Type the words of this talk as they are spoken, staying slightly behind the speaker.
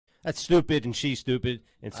That's stupid, and she's stupid,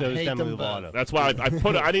 and so is Demi Lovato. That's why I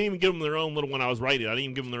put it. I didn't even give them their own little, when I was writing it, I didn't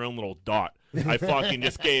even give them their own little dot. I fucking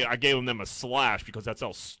just gave them a slash because that's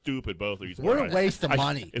how stupid both of these are. What a waste of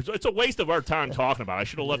money. It's a waste of our time talking about it. I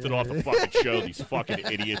should have left it off the fucking show, these fucking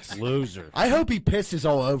idiots. Loser. I hope he pisses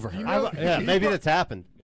all over her. Yeah, maybe that's happened.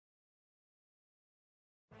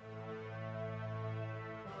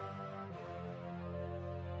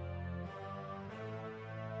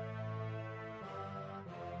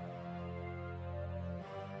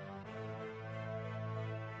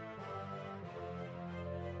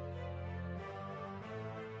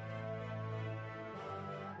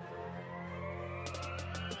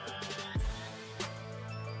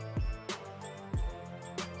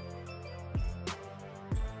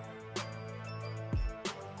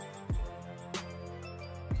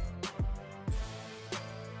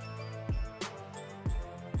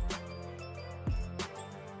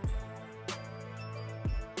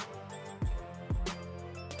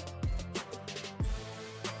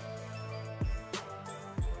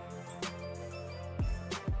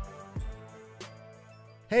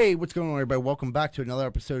 Hey, what's going on, everybody? Welcome back to another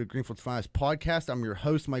episode of Greenfield'S Finest Podcast. I'm your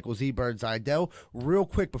host, Michael Z. Birds Idell. Real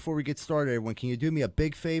quick, before we get started, everyone, can you do me a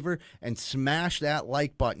big favor and smash that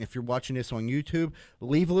like button if you're watching this on YouTube?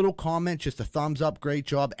 Leave a little comment, just a thumbs up, great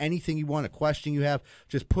job. Anything you want, a question you have,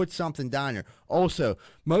 just put something down there. Also,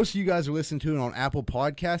 most of you guys are listening to it on Apple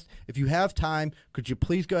Podcast. If you have time, could you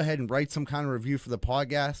please go ahead and write some kind of review for the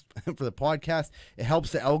podcast? It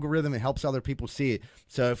helps the algorithm. It helps other people see it.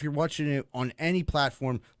 So if you're watching it on any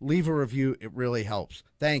platform, leave a review. It really helps.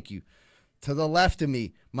 Thank you. To the left of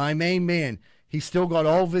me, my main man. He's still got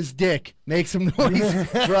all of his dick. Make some noise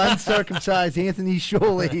for uncircumcised Anthony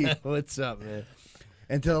Sholey. What's up, man?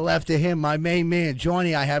 And to the left of him, my main man,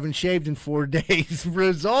 Johnny. I haven't shaved in 4 days.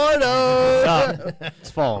 Risotto.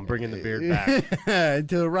 It's fall. I'm bringing the beard back. And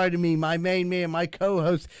to the right of me, my main man, my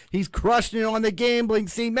co-host. He's crushing it on the gambling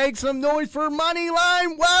scene. Make some noise for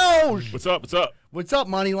Moneyline Welsh. What's up? What's up? What's up,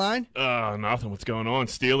 Moneyline? Nothing. What's going on?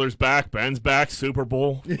 Steelers back. Ben's back. Super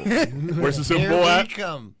Bowl. Where's the Super Bowl at?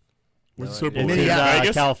 Where's the Super Bowl?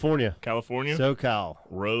 Vegas? California. California? SoCal.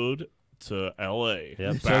 Road to L.A.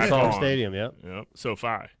 Yep. SoCal Stadium, yep. Yep.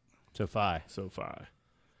 SoFi.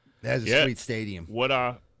 That's a sweet stadium.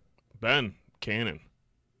 What, Ben, Cannon.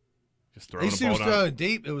 Just throwing He the seems ball down. throwing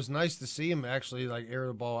deep. It was nice to see him actually like air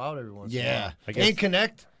the ball out every once in a while. Yeah. And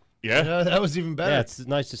connect. Yeah. You know, that was even better. Yeah, it's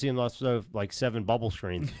nice to see him throw like 7 bubble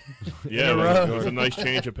screens. Yeah, it was a nice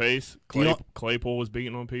change of pace. Claypool was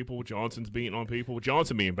beating on people. Johnson's beating on people.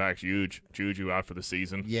 Johnson being back's huge. Juju out for the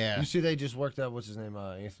season. Yeah. You see they just worked out, what's his name,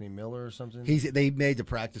 Anthony Miller or something? They made the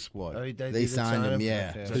practice squad. Oh, they signed him,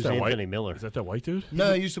 yeah. Okay. Who's Anthony Miller? Is that white dude?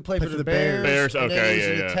 No, he used to play for the Bears. Bears, and okay, then he was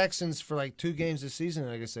in yeah. the Texans for like 2 games this season,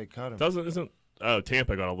 and I guess they cut him.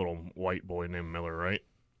 Tampa got a little white boy named Miller, right?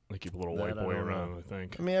 They keep a little white boy around, I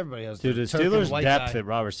think. I mean, everybody has. Dude, the Steelers' depth at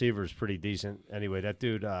wide receiver is pretty decent. Anyway, that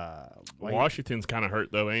dude. Washington's kind of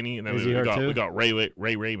hurt though, ain't he? And then Is we he hurt got too? we got Ray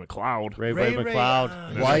McLeod. Ray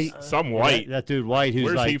McLeod. White. Some white. That dude White.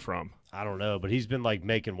 Who's Where's he from? I don't know, but he's been like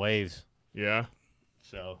making waves. Yeah.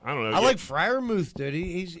 So I don't know. I like Freiermuth, dude.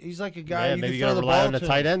 He's like a guy. Yeah, you maybe can you throw gotta the rely ball on the to.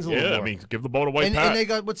 tight ends a little more. I mean, give the ball to White Pat. And they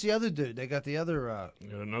got, what's the other dude? They got the other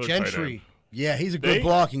another Gentry. Yeah, he's a good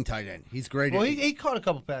blocking tight end. He's great. Well, he caught a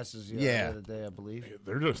couple passes the other day, I believe.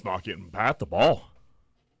 They're just not getting Pat the ball.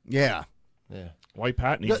 Yeah. Yeah. White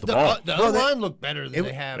Pat needs the ball. The line looked better than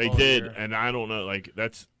they have. They did, and I don't know.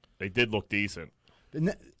 They did look decent.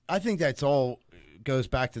 I think that's all goes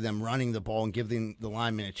back to them running the ball and giving the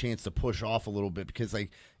linemen a chance to push off a little bit, because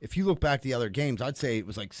like if you look back the other games, I'd say it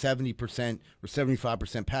was like 70% or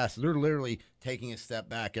 75% pass. They're literally taking a step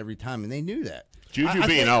back every time, and they knew that. Juju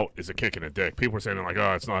being out is a kick in the dick. People are saying like,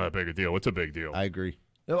 oh, it's not that big a deal. It's a big deal. I agree.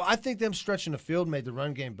 No, I think them stretching the field made the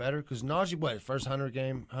run game better, because Najee, first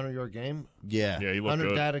 100-yard game? Yeah. Yeah, he looked 100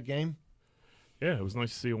 good. data game? Yeah, it was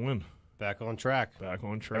nice to see a win. Back on track.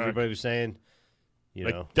 Everybody was saying, you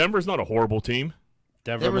know. Denver's not a horrible team.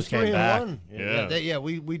 Denver was came back. Yeah,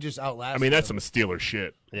 we just outlasted. I mean, that's them. some Steelers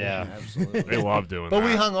shit. Yeah, absolutely. They love doing that. But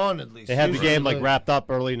we hung on at least. They had the game wrapped up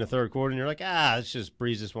early in the third quarter, and you're like, let's just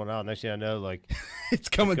breeze this one out. Next thing I know, like it's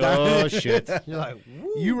coming down. Oh shit! You're like,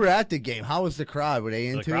 woo. You were at the game. How was the crowd? Were they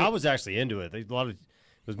into it? The crowd was actually into it. It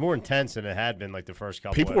was more intense than it had been like the first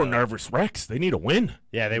couple. People were nervous wrecks. They need a win.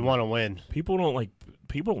 Yeah, they want to win. People don't like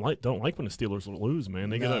when the Steelers lose, man.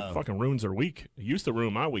 They get that fucking ruins their week. It used to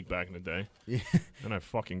ruin my week back in the day. Yeah. Then I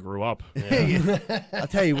fucking grew up. Yeah. I'll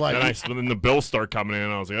tell you what. Then the bills start coming in,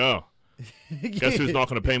 and I was like, oh. Guess who's not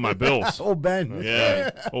going to pay my bills? Old Ben.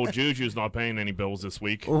 Yeah, old Juju's not paying any bills this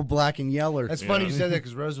week. Old Black and Yeller. That's funny you said that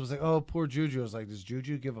because Rose was like, "Oh, poor Juju." I was like, "Does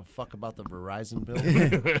Juju give a fuck about the Verizon bill?"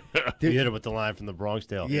 You hit it with the line from the Bronx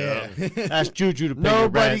Tale. Yeah. Ask Juju to pay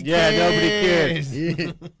Nobody your rent. cares. Yeah,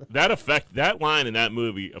 nobody cares. That line in that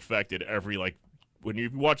movie affected every, like, when you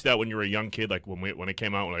watch that when you were a young kid, like when it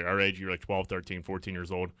came out, like our age, you were like 12, 13, 14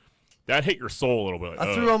 years old. That hit your soul a little bit. Like,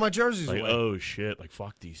 I threw all my jerseys like, away. oh shit, like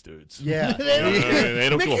fuck these dudes. Yeah. They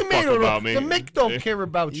don't give a fuck about me. The Mick don't care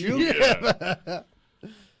about you. Yeah.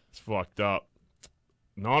 It's fucked up.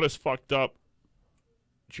 Not as fucked up.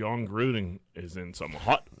 John Gruden is in some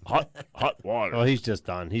hot water. Oh, he's just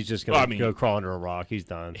done. He's just going to go crawl under a rock. He's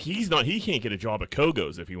done. He can't get a job at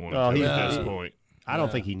Kogo's if he wanted to at this point. I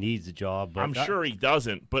don't think he needs a job. But I'm sure he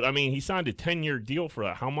doesn't. But, I mean, he signed a 10-year deal for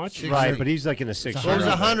that. How much? Right, but he's like in a 6 year. It was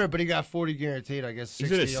 100, but he got 40 guaranteed, I guess.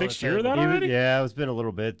 He's in a 6 year of that He already? Yeah, it's been a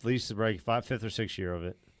little bit. At least the break, 5th or 6th year of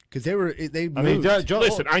it. Because they I mean, John,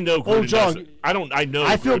 listen, I know Gruden doesn't. I know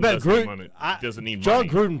I feel Gruden bad. doesn't need John money.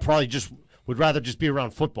 Gruden probably just would rather just be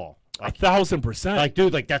around football. 1,000%. Like,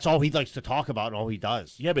 dude, like that's all he likes to talk about and all he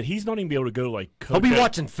does. Yeah, but he's not even be able to go like. He'll be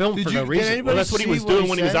watching film for no reason. Well, that's what he was doing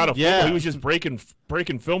when he was out of football. Yeah. He was just breaking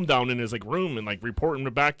film down in his like room and like reporting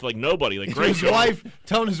it back to like nobody. Like his wife,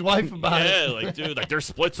 telling his wife about it. Yeah, like dude, like their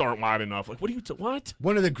splits aren't wide enough. Like, what are you? What?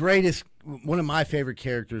 one of my favorite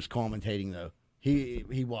characters commentating though.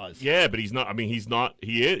 He was. Yeah, but he's not. I mean, he's not.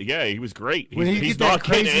 He is. Yeah, he was great. He's get not that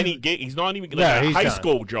getting crazy- any. He's not even like a high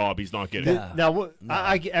school job. He's not getting. Yeah. Now,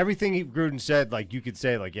 everything Gruden said, like you could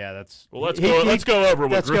say, like, yeah, that's. Well, let's go over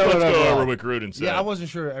what Gruden said. Yeah, I wasn't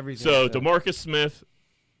sure everything. So DeMarcus Smith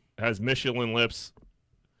has Michelin lips.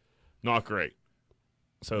 Not great.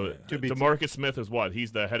 So DeMarcus Smith is what?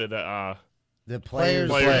 He's the head of The Player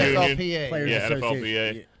players union. FLPA. Players Yeah, Association.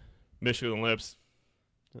 NFLPA. Yeah. Michelin lips.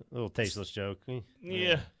 A little tasteless joke.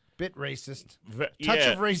 Yeah. Bit racist. Yeah.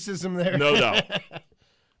 Touch of racism there. No doubt.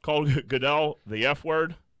 Called Goodell the F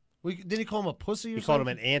word. Did he call him a pussy or He something? called him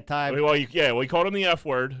an anti. Well, he called him the F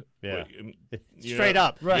word. Yeah. You Straight know,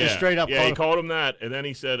 up. Right. Just straight up. Yeah, he called him that, and then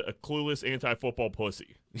he said a clueless anti-football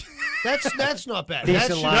pussy. That's not bad. Decent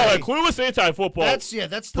That should line. No, a be- clueless anti-football. That's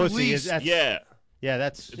the Pussy least. is that's, yeah. Yeah,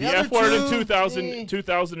 that's. The other F word in two,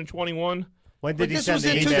 2021. When But did he this send was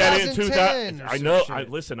the in He email? said it in 2010 2000. or I some know. shit.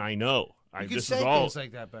 Listen, I know. You could This say is all. things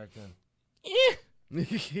like that back then.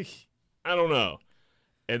 I don't know.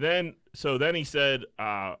 And then, he said,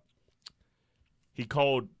 he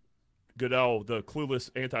called Goodell the clueless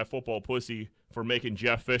anti-football pussy for making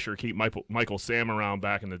Jeff Fisher keep Michael Sam around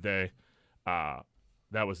back in the day.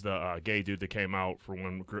 That was the gay dude that came out for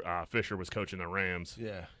when Fisher was coaching the Rams.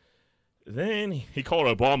 Yeah. Then he called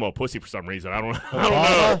Obama a pussy for some reason. I don't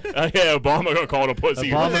know. Yeah, Obama got called a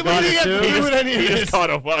pussy. Obama got it too? He just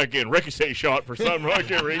caught a fucking ricochet shot for some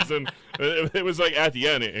fucking reason. It was like at the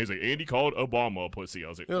end, he was like, Andy called Obama a pussy. I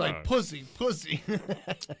was like, They're like, pussy.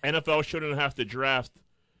 NFL shouldn't have to draft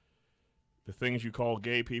the things you call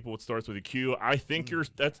gay people. It starts with a Q. I think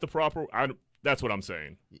that's the proper. That's what I'm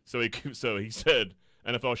saying. So he said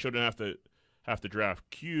NFL shouldn't have to draft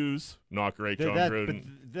Qs. Not great, John Gruden.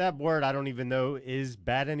 But that word I don't even know is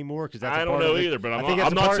bad anymore because that's. I a don't part know of the, either, but I think I'm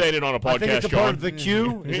it's a not part- saying it on a podcast, I think it's a John. part of the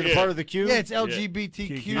Q. Is it a part of the Q? Yeah, it's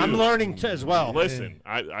LGBTQ. Yeah. I'm learning as well. Listen,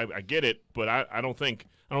 I get it, but I don't think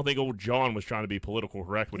old John was trying to be political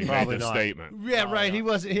correct when he Probably made this not. statement. Yeah, right. He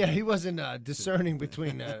wasn't. Yeah, he wasn't discerning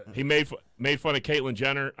between He made fun of Caitlyn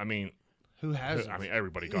Jenner. I mean, who has.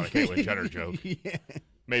 everybody got a Caitlyn Jenner joke.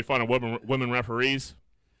 Made fun of women referees.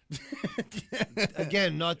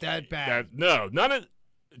 Again, not that bad. None of.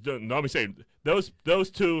 Let me say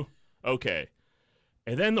those two. Okay.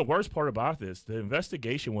 And then the worst part about this, the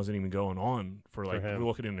investigation wasn't even going on for him.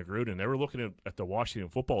 looking into Gruden. They were looking at the Washington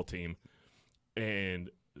football team, and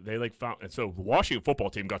they found. And so the Washington football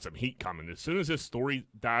team got some heat coming. As soon as this story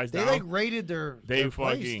dies They down, raided their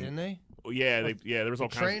place, didn't they? Yeah, there was all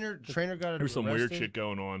kinds. Trainer got There's some weird arrested? shit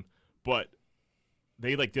going on, but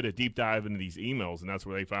they did a deep dive into these emails, and that's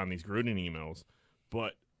where they found these Gruden emails.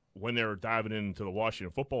 But when they were diving into the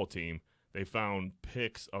Washington football team, they found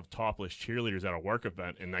pics of topless cheerleaders at a work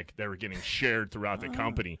event, and they were getting shared throughout the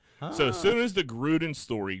company. So as soon as the Gruden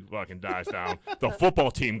story fucking dies down, the football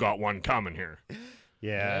team got one coming here.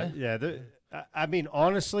 Yeah. I mean,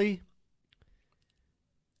 honestly,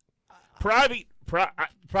 Private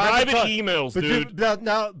emails, but dude.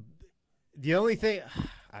 Now, the only thing,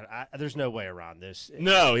 there's no way around this.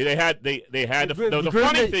 No, they had to. No, the Gruden-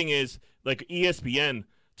 funny thing is, like ESPN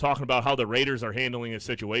talking about how the Raiders are handling a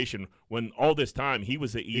situation when all this time he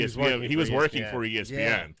was at ESPN. He was working for ESPN.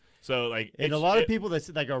 Yeah. So like, And a lot of people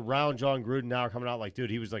that like around John Gruden now are coming out like, dude,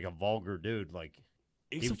 he was like a vulgar dude. Like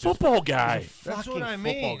he's he a was football guy. That's what I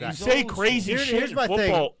mean. Football guy. He's Say old crazy Here- shit here's in my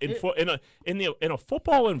football. thing. In a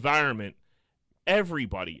football environment,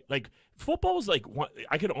 everybody like football is like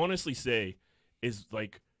I could honestly say is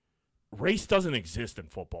like race doesn't exist in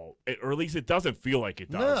football, or at least it doesn't feel like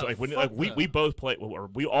it does. No, like when fuck we no. we both played, or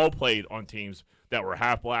we all played on teams that were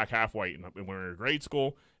half black, half white, and when we were in grade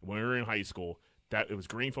school, and when we were in high school, that it was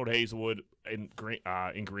Greenfield, Hazelwood, in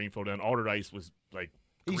Greenfield, and Alderdice was like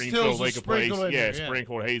East Greenfield, Hills was Lake of Place, sprinkled in there, yeah.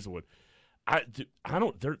 Springfield, Hazelwood. I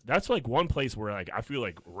don't. That's like one place where like I feel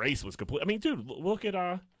like race was complete. I mean, dude, look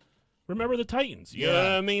at remember the Titans. You know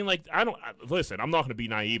what I mean? Like listen. I'm not going to be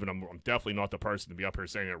naive, and I'm definitely not the person to be up here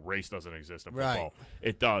saying that race doesn't exist in football. Right.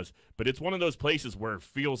 It does, but it's one of those places where it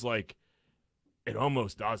feels like it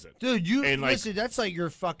almost doesn't. Dude, you And, like- listen. That's like your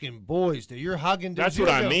fucking boys, dude. You're hugging. Dude. That's You what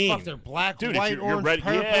don't I give a mean. Fuck, they're black, Dude, white, you're orange, ready-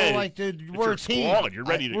 purple. yeah, Like, dude, it's we're your a team. squad. You're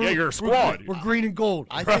ready to. We're- You're a squad. We're green and gold.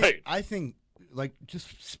 Right. I think, like,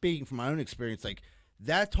 just speaking from my own experience, like,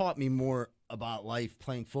 that taught me more about life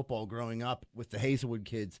playing football growing up with the Hazelwood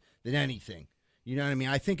kids than anything. You know what I mean?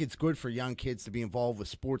 I think it's good for young kids to be involved with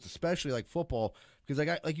sports, especially like football, because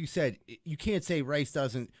like you said, you can't say race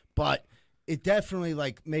doesn't, but it definitely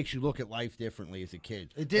like makes you look at life differently as a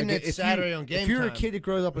kid. It didn't Like, at Saturday on Game If you're Time. a kid that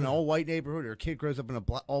grows up in an all-white neighborhood or a kid grows up in an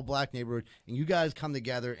all-black neighborhood, and you guys come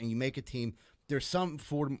together and you make a team, there's some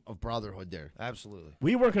form of brotherhood there. Absolutely.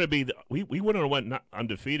 We weren't going to be. We wouldn't have went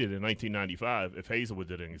undefeated in 1995 if Hazelwood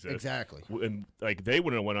didn't exist. Exactly. And like they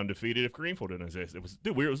wouldn't have went undefeated if Greenfield didn't exist. It was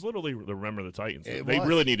dude. It was literally the Remember the Titans. It They was.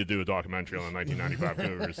 really need to do a documentary on the 1995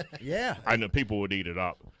 Cougars. Yeah. I know people would eat it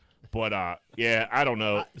up, but yeah, I don't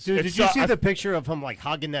know. Dude, It's did you see I- the picture of him like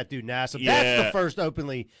hugging that dude Nassib? Yeah. That's the first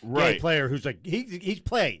openly gay Right. player who's like he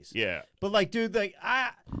plays. Yeah, But like, dude, like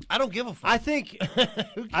I don't give a fuck. I think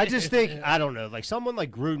I just think I don't know, like someone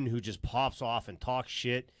like Gruden who just pops off and talks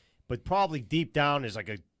shit, but probably deep down is like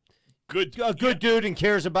a good. good dude and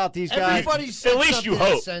cares about these guys. Everybody said At least you something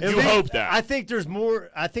that hope. sense- At You least- hope that. I think there's more.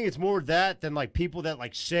 I think it's more that than like people that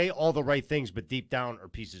like say all the right things, but deep down are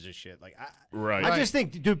pieces of shit. Like Right. I just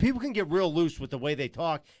think, dude, people can get real loose with the way they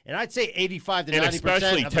talk, and I'd say 85 to And 90%.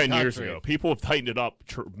 especially of the 10 years country. ago, people have tightened it up.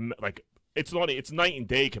 Like it's night and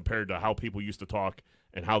day compared to how people used to talk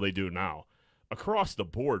and how they do now, across the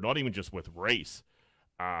board. Not even just with race.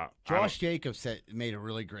 Josh Jacobs made a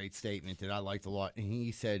really great statement that I liked a lot, and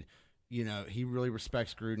he said, you know, he really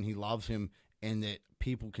respects Gruden, he loves him, and that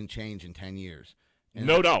people can change in 10 years. And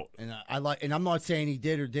No doubt. And I like, and I'm not saying he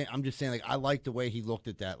did or didn't. I'm just saying, like, I like the way he looked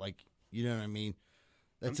at that. Like, you know what I mean?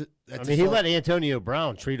 That's I mean, he let Antonio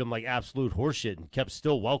Brown treat him like absolute horseshit and kept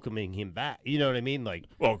still welcoming him back. You know what I mean? Like,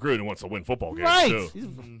 Well, Gruden wants to win football games right?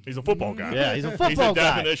 too. He's a football guy. Yeah, he's a He's football the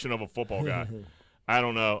guy. definition of a football guy. I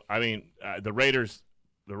don't know. I mean, the Raiders'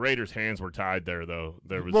 hands were tied there, though.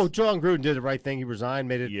 There was, Well, John Gruden did the right thing. He resigned,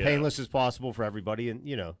 made it Yeah. painless as possible for everybody, and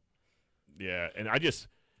you know, yeah, and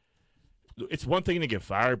it's one thing to get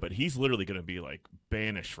fired, but he's literally going to be like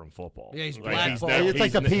banished from football. Yeah, he's like, blackballed. It's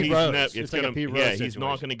like the Pete Rose. It's like a Pete Rose Yeah, he's situation.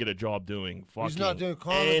 not going to get a job doing fucking. He's not doing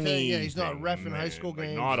commentating. Yeah, he's not anything, reffing high man. school Like,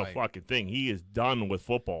 games. not a Right. fucking thing. He is done with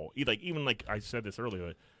football. Even like I said this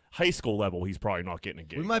earlier, high school level, he's probably not getting a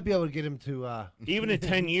gig. We might be able to get him to. Even in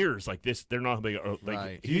 10 years, like this, they're not going to be like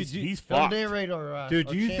Right. he's come fucked. narrate our. dude,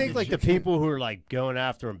 our do you think like the championship. people who are like going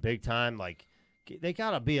after him big time, like they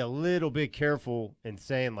gotta be a little bit careful in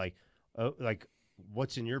saying like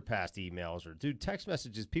what's in your past emails or dude text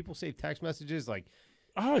messages? People save text messages like.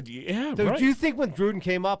 Oh yeah, Dude, right. do you think when Gruden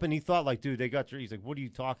came up and he thought like, dude, they got your? He's like, what are you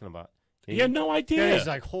talking about? And He had no Then idea. he's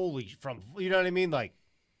like, holy, from you know what I mean? Like,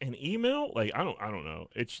 An email, like I don't know.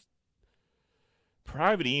 It's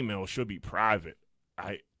private email should be private.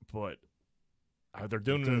 But they're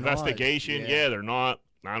doing They're an not, investigation. yeah. Yeah, they're not.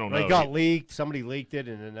 I don't know. it got leaked. Somebody leaked it,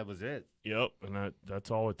 and then that was it. Yep, and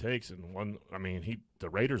that's all it takes. And the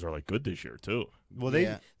Raiders are like good this year too. Well,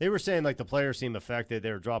 they were saying like the players seem affected.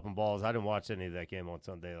 They were dropping balls. I didn't watch any of that game on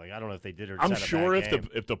Sunday. Like I don't know if they did or. I'm set a sure bad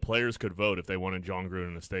if game. the players could vote, if they wanted John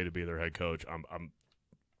Gruden to stay to be their head coach, I'm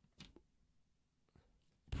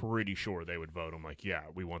pretty sure they would vote him. Like, yeah,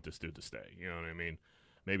 we want this dude to stay. You know what I mean?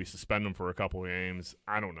 Maybe suspend him for a couple games.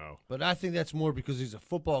 I don't know. But I think that's more because he's a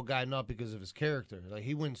football guy, not because of his character. Like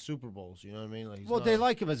he wins Super Bowls. You know what I mean? Like, he's well, not- they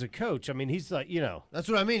like him as a coach. I mean, he's like That's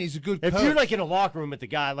what I mean. He's a good. if coach. you're like in a locker room with the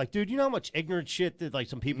guy, like, dude, you know how much ignorant shit that like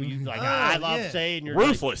some people use like I love yeah. saying you're like,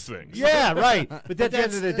 Ruthless things. yeah, right. But at the end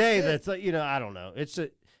of the that's day, it. that's like I don't know. It's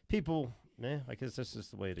people. I guess that's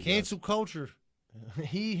just the way it is. cancel culture.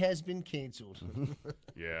 He has been canceled.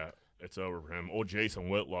 Yeah, it's over for him. Old Jason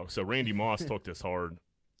Whitlock. So Randy Moss took this hard,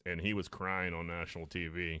 and he was crying on national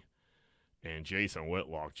TV. and Jason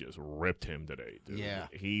Whitlock just ripped him today, dude. Yeah.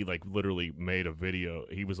 He, like, literally made a video.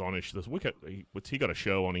 He was on his he got a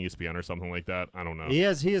show on ESPN or something like that? I don't know. He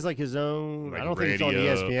has like his own. Like I don't think it's on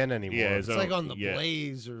radio. ESPN anymore. Yeah, It's like on the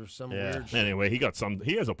Blaze or some Yeah. weird shit. Anyway, he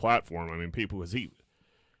has a platform. I mean, people,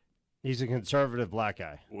 He's a conservative black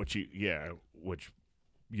guy. which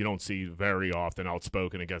you don't see very often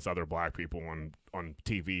outspoken against other black people on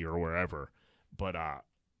TV or wherever. But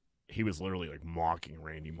he was literally like mocking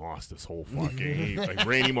Randy Moss this whole fucking like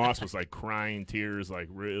Randy Moss was like crying tears, like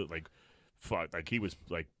real like fuck, like he was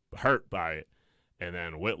like hurt by it. And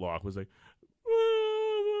then Whitlock was like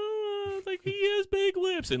he has big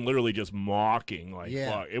lips and literally just mocking like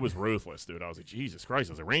fuck. It was ruthless, dude. I was like, Jesus Christ.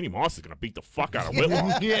 I was like, Randy Moss is gonna beat the fuck out of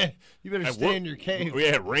Whitlock. Yeah, you better stay in your cave.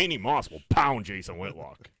 Yeah, Randy Moss will pound Jason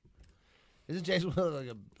Whitlock. Isn't Jason Whitlock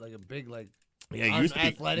like a big like? Yeah, he used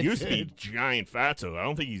to be dude. giant fatso. I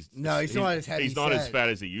don't think he's No, he's not as heavy He's not as set. fat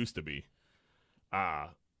as he used to be.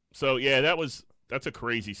 So yeah, that's a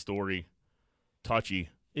crazy story. Touchy.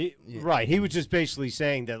 Right. He was just basically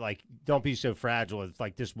saying that, like, don't be so fragile. It's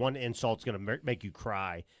like this one insult's going to make you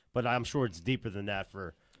cry. But I'm sure it's deeper than that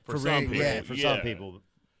for some people. yeah, for some people.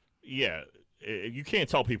 Yeah, you can't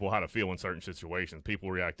tell people how to feel in certain situations. People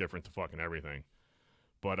react different to fucking everything.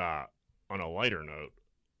 But on a lighter note,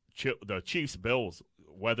 the Chiefs-Bills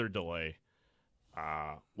weather delay.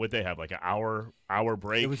 Would they have like an hour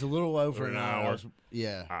break? It was a little over Or an an hour. hour.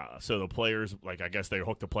 Yeah. So the players, like, I guess they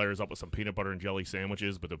hooked the players up with some peanut butter and jelly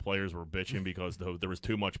sandwiches, but the players were bitching because there was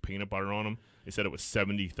too much peanut butter on them. They said it was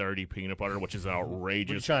 70-30 peanut butter, which is We're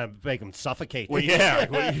outrageous. trying to make them suffocate. Well, yeah,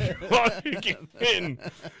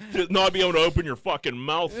 just not be able to open your fucking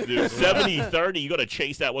mouth, dude. 70-30, you got to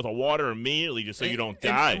chase that with a water immediately just so you don't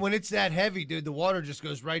die. And when it's that heavy, dude, the water just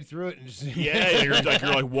goes right through it and just Yeah, you're like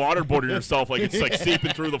waterboarding yourself, like it's like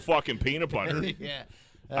seeping through the fucking peanut butter. Yeah,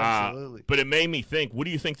 absolutely. But it made me think. What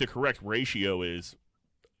do you think the correct ratio is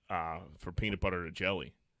for peanut butter to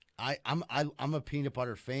jelly? I'm a peanut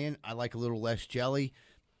butter fan. I like a little less jelly.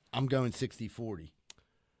 I'm going 60-40.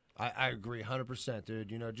 I agree 100%,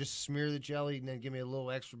 dude. You know, just smear the jelly and then give me a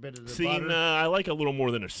little extra bit of the See, butter. nah, I like a little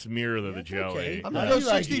more than a smear of the jelly. okay. I'm I gonna do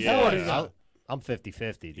go like 60-40. Yeah. I'm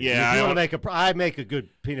 50-50. Dude. Yeah, If you I want to make I make a good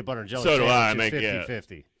peanut butter and jelly So do I. sandwich, I it's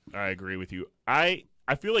make- 50-50. I agree with you. I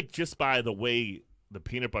feel like just by the way the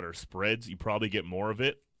peanut butter spreads, you probably get more of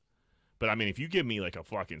it. But I mean, if you give me like a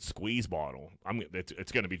fucking squeeze bottle,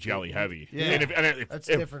 it's going to be jelly heavy. Yeah. And That's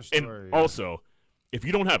a different story, And yeah. also, if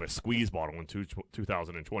you don't have a squeeze bottle in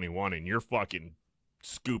 2021 and you're fucking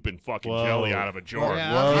scooping fucking Whoa. jelly out of a jar,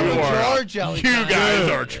 Yeah, Whoa. I'm a you jar jelly you guy. guys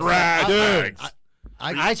Dude. are trash Dude. bags.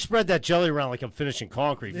 I spread that jelly around like I'm finishing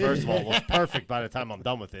concrete. First of all, it looks perfect by the time I'm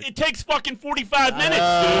done with it. It takes fucking 45 minutes,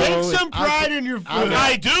 know. dude. Take some pride in your food.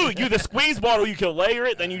 I do. You the squeeze bottle, you can layer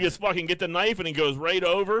it, then you just fucking get the knife and it goes right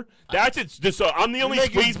over. That's it. Just I'm the only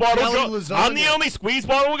making squeeze bottle. jelly lasagna. I'm the only squeeze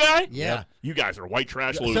bottle guy. Yeah. You guys are white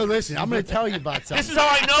trash losers. So listen, I'm going to tell you about something. This is how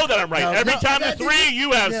I know that I'm right. No, Every no, time the that- three of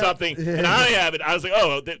you have yeah. something and I have it, I was like,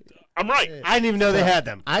 oh, I'm right. I didn't even know they had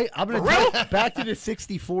them. I'm going For to real? tell back to the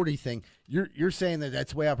 60-40 thing. You're saying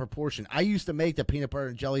that's way out of proportion. I used to make the peanut butter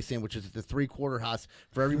and jelly sandwiches at the 3/4 house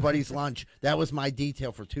for everybody's lunch. That was my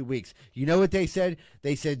detail for 2 weeks. You know what they said?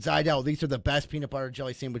 They said, Zidell, these are the best peanut butter and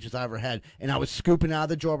jelly sandwiches I ever had. And I was scooping out of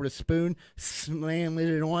the jar with a spoon, slamming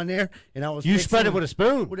it on there, and I was You mixing spread it with a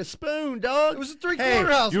spoon. with a spoon, dog. It was a 3/4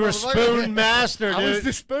 house. You were a motherfucker. spoon master, I was dude.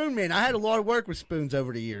 the spoon man. I had a lot of work with spoons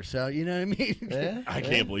over the years, so you know what I mean. Yeah. I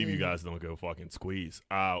can't believe you guys don't go fucking squeeze.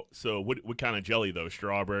 So what kind of jelly though?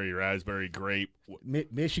 Strawberry, raspberry, grape,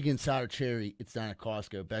 Michigan sour cherry. It's down at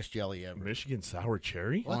Costco. Best jelly ever. Michigan sour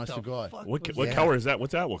cherry? What Honest the to God. fuck What was Yeah. color is that?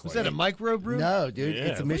 What's that look Was like? that a microbrew? No, dude, Yeah.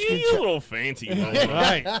 it's a Look at Michigan. you, little fancy little,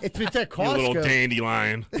 Right. It's at you little Costco.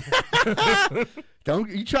 dandelion. Don't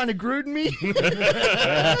you trying to Gruden me?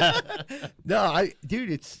 No,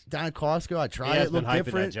 dude, it's down at Costco. I He tried has it. been Looked hyping that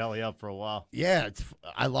different. jelly up for a while. Yeah,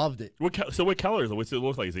 I loved it. So what color is it? What's it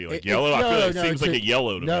look like? Is it like It- yellow? I no, feel like no, it seems it's like a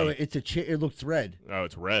yellow to No, me. it's it looks red. Oh,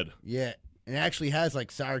 it's red. Yeah, and it actually has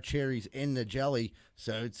like sour cherries in the jelly,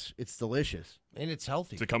 so it's delicious. And it's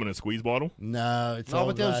healthy. Does it come in a squeeze bottle? No, it's No, all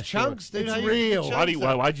with those glass chunks, short. dude, how It's you eat real. chunks?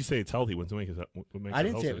 Why'd you say it's healthy? What makes it I didn't say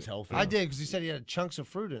healthy? it was healthy. I did because he said he had chunks of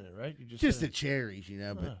fruit in it, right? You Just the said cherries, you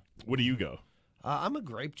know. But What do you go? I'm a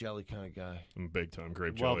grape jelly kind of guy. I'm a big time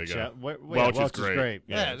grape jelly Welch, guy. Welch is great. great.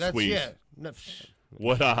 Yeah, that's squeeze. No,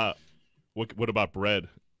 What about bread?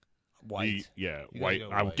 white. Yeah, You gotta white. go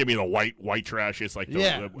white. Give me the white trash. It's like the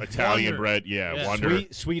Yeah. Italian Wonder. bread. Yeah, Yeah. Wonder.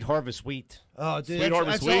 Sweet harvest wheat. Oh, dude, Sweet that's,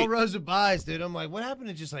 Harvest that's all Wheat. Rosa buys, dude. I'm like, what happened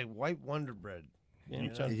to just like white Wonder Bread?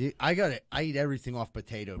 Yeah, I got it. I eat everything off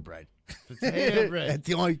potato bread. Potato bread. That's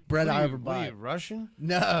the only bread I ever What are buy. you, Russian?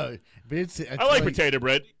 No, but I like potato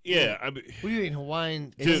bread. Yeah, I mean, What are you eating,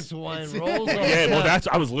 Hawaiian? Dude, It's Hawaiian rolls? all yeah. the Well, time?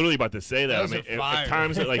 I was literally about to say that. Those I mean, are fire. at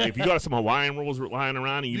times, like if you got some Hawaiian rolls lying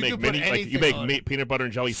around and you, You make could put mini, like you anything make on meat, it. peanut butter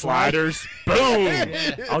and jelly sliders, boom!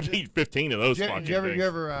 I'll eat 15 of those Do fucking you ever, things. you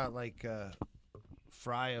ever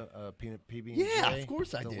fry a peanut PB&J? Yeah, of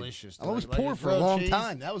course I did. Delicious. I was Like poor a for a grilled long cheese.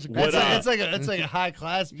 time. That was a What, good. It's like a high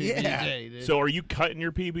class PB&J. Yeah. Dude. So, are you cutting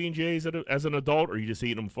your PB and J's as an adult, or are you just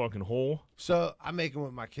eating them fucking whole? So I make them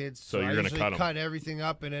with my kids. So you're I gonna usually cut 'em. cut everything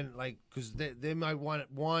up, and then because they might want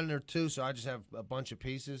one or two, so I just have a bunch of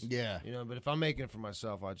pieces. Yeah. But if I'm making it for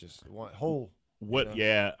myself, I just want whole. What? You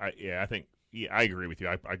Yeah, I think I agree with you.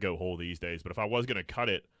 I go whole these days, but if I was gonna cut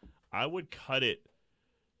it, I would cut it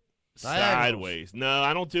Diagonals. sideways. No,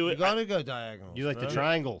 I don't do You it. gotta go diagonals. You like the bro.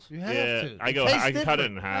 triangles. You have Yeah, to. I It go. tastes I can cut it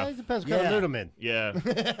different. in half. It depends what kind of Yeah. mood I'm in.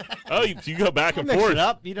 Yeah. Oh, so you go back I'll and mix forth. it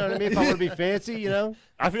up. You know what I mean? If I want to be fancy,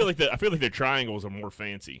 I feel like the triangles are more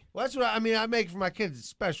fancy. Well, that's what I mean. I make for my kids. It's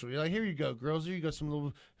special. You're like, here you go, girls. Here you go, some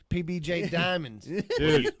little PBJ diamonds.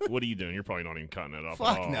 What are you doing? You're probably not even cutting it up.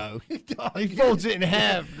 Fuck at all. no. He folds it in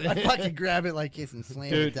half. I fucking grab it like this and slam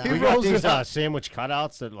Dude, it we down. got rolls these it up. sandwich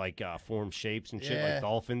cutouts that like form shapes and shit Yeah. like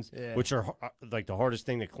dolphins, Yeah. which are like the hardest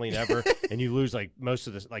thing to clean ever, and you lose like most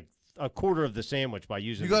of this, like a quarter of the sandwich by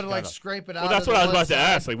using. You got to these like cutouts. scrape it out. Well, that's of what the I was one about to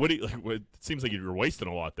side. ask. Like, what do you? Like, it seems like you're wasting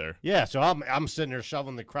a lot there. Yeah, so I'm sitting there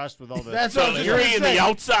shoveling the crust with all the. That's So what I was you're just eating gonna the say.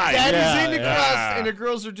 outside. Daddy's Yeah, in the yeah. crust, and the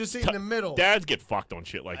girls are just eating the middle. Dads get fucked on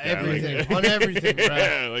shit like that. Everything, Like, on everything, bro.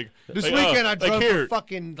 yeah, like This like, weekend I like drove here, for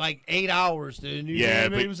fucking like 8 hours, dude. You Yeah, know what I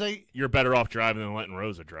mean? but It was like, you're better off driving than letting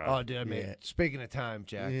Rosa drive. oh, dude, I mean, Yeah. speaking of time,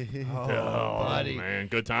 Jack. Oh, buddy. man,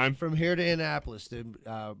 good time. From here to Annapolis, dude,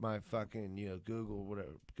 my fucking,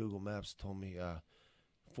 Google Maps told me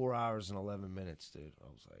 4 hours and 11 minutes, dude. I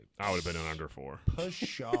was like, I would have been in under 4.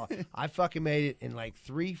 Pshaw. I fucking made it in like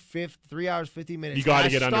 3 hours, 50 minutes. You gotta And I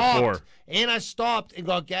get under stopped, 4. And I stopped and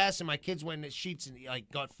got gas, and my kids went in the sheets and like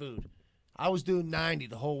got food. I was doing 90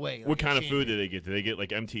 the whole way. What like a kind of food champion. did they get? Did they get like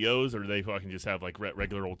MTOs, or do they fucking just have like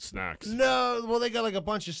regular old snacks? No, well, they got like a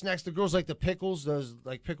bunch of snacks. The girls like the pickles, those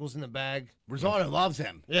like pickles in the bag. Risotto loves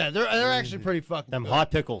them. Yeah, they're actually pretty fucking them good. hot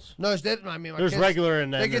pickles. No, it's I mean, my There's kids, regular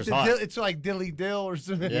and then They get there's the hot. it's like Dilly Dill or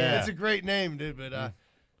something. Yeah. It's a great name, dude. But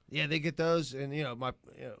yeah, they get those, and it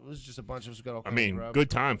was just a bunch of us got all I kinds mean, of grub. good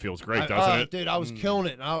time feels great, doesn't it? Dude, I was killing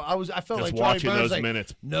it. I felt Just like Johnny watching Burns, those like,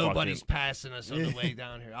 minutes. nobody's fucking- passing us on the way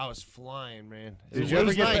down here. I was flying, man. Did It you ever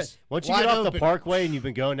was get nice. once you Wide get off the open. parkway and you've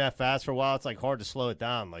been going that fast for a while? It's like hard to slow it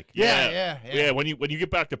down. Like Yeah. When you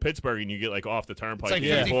get back to Pittsburgh and you get like off the turnpike, like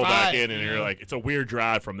and you pull back 55, in, and you you're know? like, it's a weird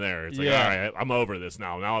drive from there. It's like, Yeah. all right, I'm over this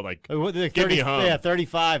now. Now, like, What, the Get me 30 home. Yeah,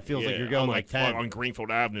 35 feels like yeah, you're going I'm like fuck 10. on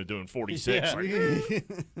Greenfield Avenue doing 46. Yeah.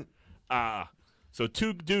 Like, so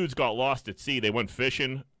 2 dudes got lost at sea. They went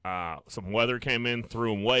fishing. Some weather came in,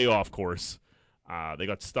 threw them way off course. They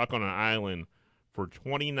got stuck on an island for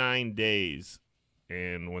 29 days,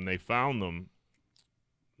 and when they found them,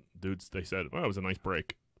 dudes, they said, "Oh, it was a nice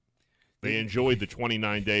break." They enjoyed the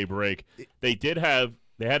 29-day break. They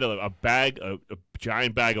had a bag, a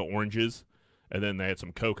giant bag of oranges, and then they had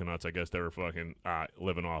some coconuts. I guess they were fucking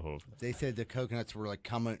living off of. They said the coconuts were like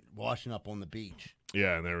washing up on the beach,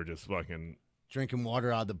 Yeah, and they were just fucking. drinking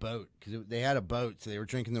water out of the boat because they had a boat, so they were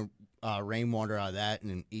drinking the rainwater out of that and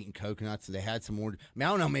then eating coconuts. So they had some orange. I mean, I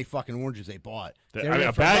don't know how many fucking oranges they bought. I They were mean, there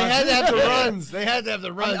a for bag- They months. had to have the runs. They had to have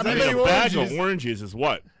the runs. I I How mean, many a bag oranges? of oranges is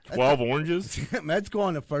what? 12 oranges? Let's go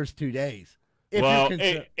on the first 2 days. If Well, you're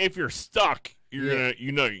concerned- if you're stuck, you're Yeah.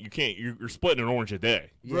 gonna, you can't. You're splitting an orange a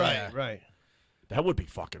day. Yeah. Right. That would be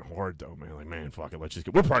fucking hard, though, man. Like, man, fuck it. Let's just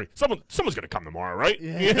get. We're probably someone's gonna come tomorrow, right?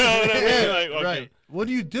 Yeah. You know what I mean? Yeah, Like, okay. right. What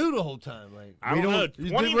do you do the whole time? Like, I don't know. you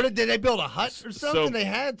 20 did they build a hut or something? So- They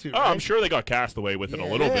had to. Oh, right? I'm sure they got cast away with it a Yeah.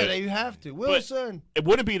 little yeah, bit. you have to. Wilson. It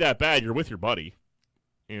wouldn't be that bad. You're with your buddy.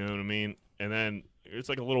 You know what I mean? And then it's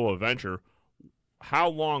like a little adventure. How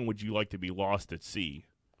long would you like to be lost at sea?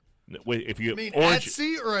 If you I mean, orange at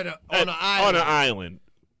sea or on an on island? an island,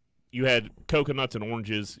 you had coconuts and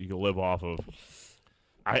oranges you could live off of.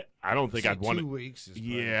 I don't think Say I'd want 2 to. weeks is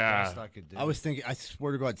probably Yeah. the best I could do. I was thinking, I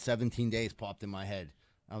swear to God, 17 days popped in my head.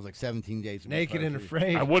 I was like, 17 days. would be naked and perfect.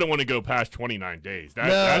 afraid. I wouldn't want to go past 29 days. That's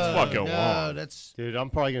no, fucking no, long. that's Dude, I'm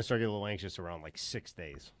probably gonna start getting a little anxious around like 6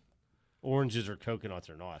 days. Oranges or coconuts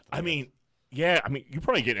or not. I mean, yeah, I mean, you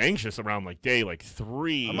probably get anxious around like day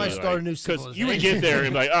 3. I might start a new because you would get there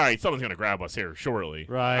and be like, all right, someone's gonna grab us here shortly.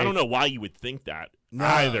 Right. I don't know why you would think that No.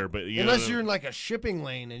 either, but you unless know, you're in like a shipping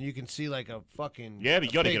lane and you can see like a fucking yeah, but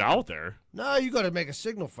you got to big- get out there. No, you got to make a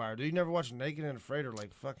signal fire. Do you never watch Naked and Afraid or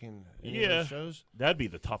like fucking any of Yeah. those shows? That'd be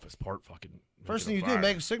the toughest part. Fucking First thing you do,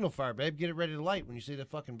 make a signal fire, babe. Get it ready to light when you see the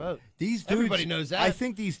fucking boat. These dudes, Everybody knows that. I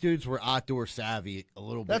think these dudes were outdoor savvy a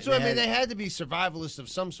little bit. That's what I mean. They had to be survivalists of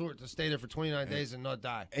some sort to stay there for 29 days and not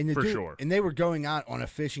die. And For sure. And they were going out on a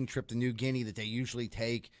fishing trip to New Guinea that they usually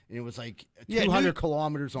take, and it was like 200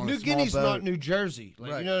 kilometers on a New small Guinea's boat. not New Jersey.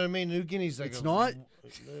 Like, Right. You know what I mean? New Guinea's like It's not?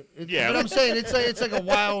 Yeah. But I'm saying it's like a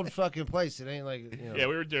wild fucking place. It ain't like, you know. Yeah,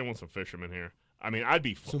 we were dealing with some fishermen here. I mean, I'd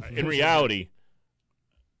be in reality,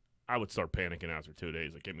 I would start panicking after 2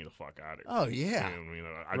 days. Like, get me the fuck out of here. Oh, yeah. You know,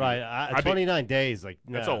 Right. 29 days. Like,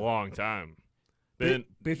 That's no. a long time. Then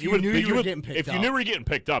But if you knew you were getting picked if you up. knew you were getting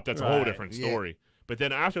picked up, that's a whole Right. different Yeah. story. But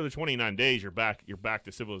then after the 29 days, you're back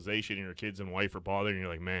to civilization, and your kids and wife are bothered, and you're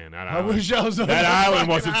like, man, that I island, wish I was on that that island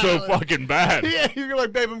wasn't so island. fucking bad. Yeah, you're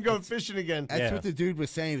like, babe, I'm going fishing again. That's Yeah. what the dude was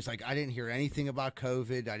saying. He was like, I didn't hear anything about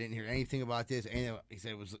COVID. I didn't hear anything about this. And he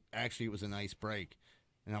said it was a nice break.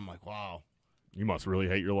 And I'm like, wow. You must really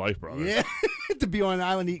hate your life, brother. Yeah. To be on an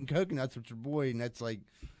island eating coconuts with your boy. And that's like,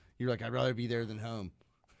 you're like, I'd rather be there than home.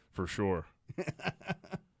 For sure.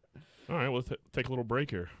 All right, let's take a little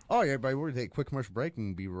break here. All right, everybody, we're going to take a quick commercial break and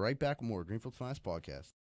we'll be right back with more Greenfield's Finest Podcast.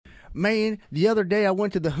 Man, the other day I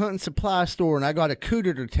went to the hunting supply store and I got a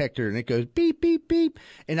cooter detector and it goes beep, beep, beep.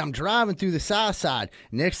 And I'm driving through the south side.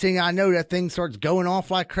 Next thing I know, that thing starts going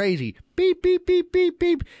off like crazy. Beep, beep, beep, beep,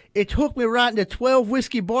 beep. It took me right into 12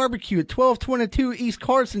 Whiskey Barbecue at 1222 East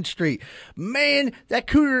Carson Street. Man, that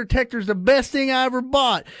cooter detector's the best thing I ever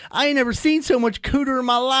bought. I ain't never seen so much cooter in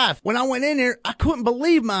my life. When I went in there, I couldn't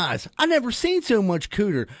believe my eyes. I never seen so much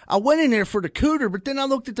cooter. I went in there for the cooter, but then I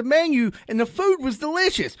looked at the menu and the food was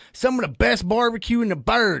delicious. Some of the best barbecue in the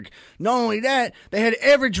burg. Not only that, they had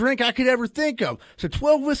every drink I could ever think of. So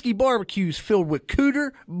 12 Whiskey Barbecues filled with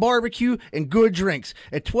cooter, barbecue, and good drinks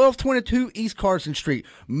at 1222 East Carson Street.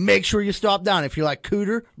 Make sure you stop down if you like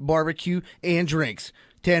cooter, barbecue, and drinks.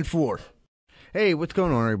 10-4. Hey, what's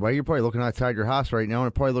going on, everybody? You're probably looking outside your house right now, and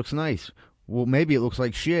it probably looks nice. Well, maybe it looks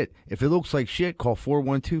like shit. If it looks like shit, call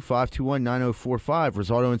 412-521-9045,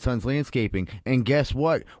 Rosado & Sons Landscaping. And guess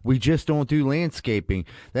what? We just don't do landscaping.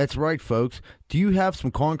 That's right, folks. Do you have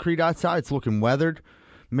some concrete outside? It's looking weathered.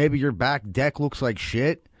 Maybe your back deck looks like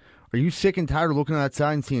shit. Are you sick and tired of looking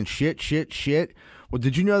outside and seeing shit? Well,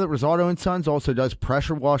 did you know that Rosado & Sons also does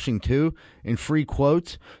pressure washing too and free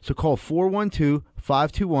quotes? So call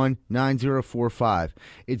 412-521-9045.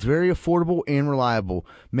 It's very affordable and reliable.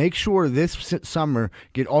 Make sure this summer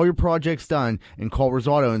get all your projects done and call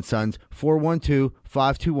Rosado & Sons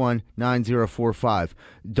 412-521-9045.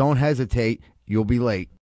 Don't hesitate. You'll be late.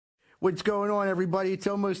 What's going on, everybody? It's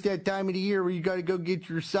almost that time of the year where you got to go get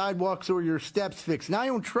your sidewalks or your steps fixed. And I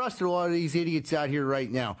don't trust a lot of these idiots out here right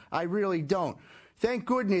now. I really don't. Thank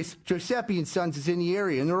goodness Giuseppe & Sons is in the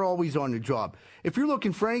area, and they're always on the job. If you're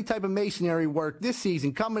looking for any type of masonry work this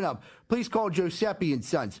season coming up, please call Giuseppe &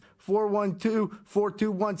 Sons,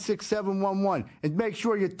 412-421-6711, and make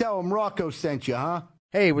sure you tell them Rocco sent you, huh?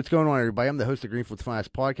 Hey, what's going on, everybody? I'm the host of Greenfield'S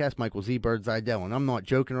Finest Podcast, Michael Z. Bird Zidell, and I'm not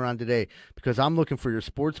joking around today because I'm looking for your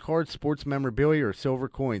sports cards, sports memorabilia, or silver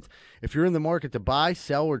coins. If you're in the market to buy,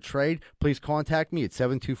 sell, or trade, please contact me at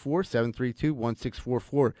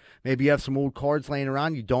 724-732-1644. Maybe you have some old cards laying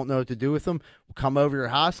around, you don't know what to do with them. We'll come over your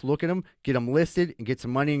house, look at them, get them listed, and get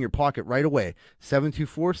some money in your pocket right away.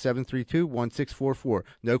 724-732-1644.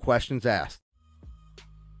 No questions asked.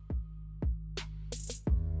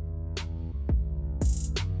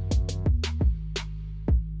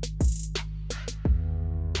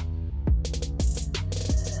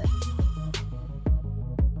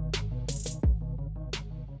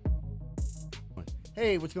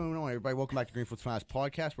 Hey, what's going on, everybody? Welcome back to Greenfield'S Finest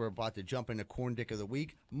Podcast. We're about to jump into Corn Dick of the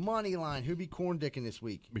Week. Money line. Who be Corn Dicking this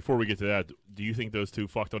week? Before we get to that, do you think those two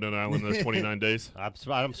fucked on that island those 29 days? I'm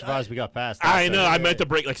surprised we got past that. I know. I meant to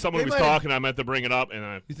bring, like, someone They was might- talking, I meant to bring it up,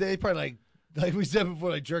 and They probably like we said before,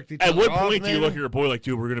 like jerked each at other what off, point do you man. look at your boy like,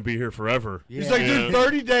 dude, we're going to be here forever? Yeah. He's like, Yeah. dude,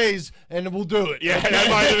 30 days and we'll do it. Yeah, that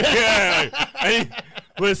might have, yeah.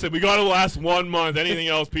 Listen, we got to last 1 month. Anything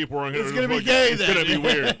else, people are going to. It's gonna be gay It's then. going to be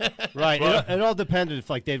weird. Right. But- It all depended if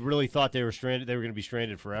like they really thought they were stranded. They were going to be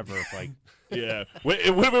stranded forever. If like, Yeah. What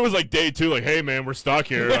if it was like day 2? Like, hey man, we're stuck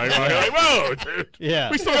here. Like, whoa, dude.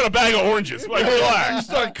 yeah. We still got a bag of oranges. Like, You relax.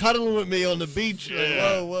 start cuddling with me on the beach. Like,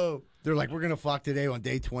 Yeah. whoa. They're like, we're going to fuck today on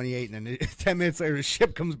day 28, and then 10 minutes later, the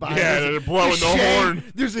ship comes by. Yeah, and they're blowing the horn.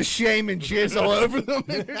 There's a shame and jizz all over them.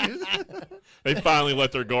 They finally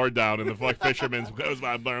let their guard down, and the fisherman goes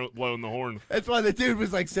by blowing the horn. That's why the dude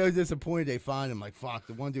was like so disappointed they find him. Like, fuck.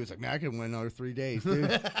 The one dude was like, man, I could win another 3 days,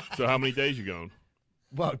 dude. So how many days you going?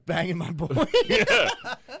 Well, banging my boy. Yeah.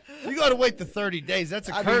 You got to wait the 30 days. That's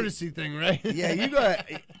a courtesy thing, right? Yeah, you got.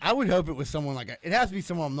 I would hope it was someone like it has to be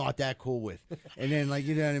someone I'm not that cool with, and then like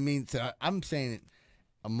you know what I mean. So I'm saying it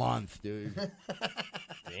a month, dude.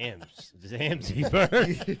 Damn,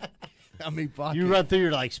 Z-Bird. I mean, fuck You it. run through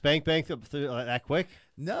your like spank bank through that quick?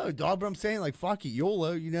 No, dog, but I'm saying like fuck it,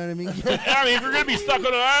 YOLO. You know what I mean? I mean, if you're gonna be stuck on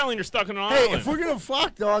an island, you're stuck on an Hey, island. if we're gonna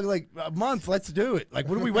fuck, dog, like a month, let's do it. Like,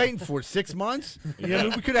 what are we waiting for? 6 months? You know,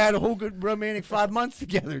 we could have had a whole good romantic 5 months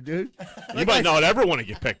together, dude. You might not ever want to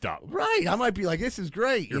get picked up. Right? I might be like, this is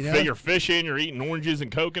great. You're fishing, you're eating oranges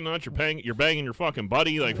and coconuts, you're banging your fucking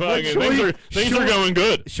buddy. Like fucking, Surely- things are going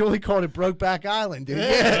good. Surely called it Brokeback Island, dude.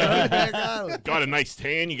 Yeah, Brokeback Island. Got a nice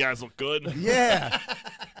tan. You guys look good. Yeah.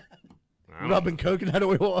 I don't Rubbing coconut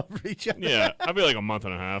oil over each other. Yeah, I'd be like a month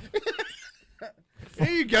and a half. There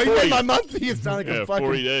you go. You made my monthly. It sounded like Yeah, a fucking.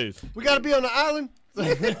 40 days. We got to be on the island.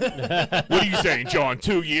 What are you saying, John?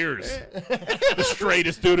 2 years. The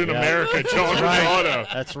straightest dude in America, John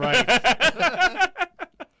Lovato. That's right.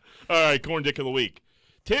 All right, corn dick of the week.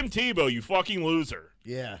 Tim Tebow, you fucking loser.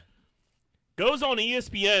 Yeah. Goes on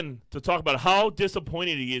ESPN to talk about how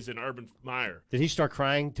disappointed he is in Urban Meyer. Did he start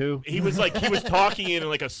crying too? He was talking in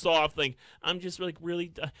like a soft, like, I'm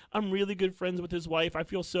really good friends with his wife. I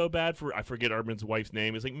feel so bad for, I forget Urban's wife's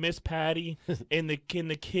name. It's like Miss Patty and the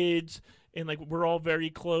kids, and like we're all very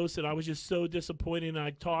close. And I was just so disappointed. And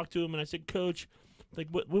I talked to him and I said, Coach, like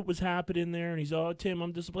what was happening there? And he's, oh, Tim,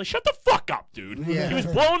 I'm disappointed. Shut the fuck up, dude. Yeah. He was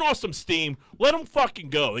blowing off some steam. Let him fucking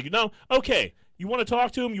go. Like, okay. You want to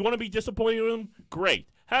talk to him? You want to be disappointed with him? Great.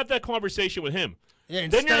 Have that conversation with him. Yeah,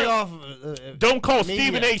 and Then stay you're- off. Don't call media.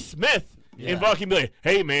 Stephen A. Smith and fucking be like,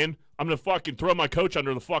 hey, man, I'm going to fucking throw my coach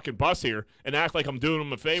under the fucking bus here and act like I'm doing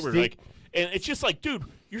him a favor. Steve- And it's just like, dude,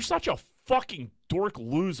 you're such a fucking dork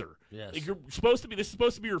loser. Yes. Like, this is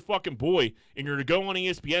supposed to be your fucking boy, and you're to go on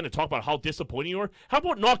ESPN and talk about how disappointed you are. How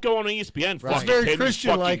about not go on ESPN? Right. Fucking Very Tim, you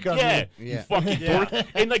Christian-like fucking- of yeah, you. you Yeah. fucking dork.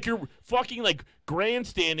 And like you're fucking like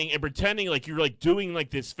grandstanding and pretending like you're like doing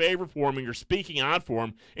like this favor for him, and you're speaking out for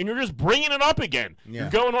him, and you're just bringing it up again. Yeah. You're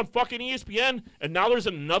going on fucking ESPN, and now there's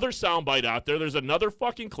another soundbite out there. There's another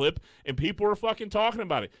fucking clip, and people are fucking talking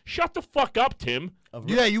about it. Shut the fuck up, Tim.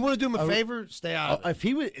 Yeah, you want to do him a favor? Stay out. If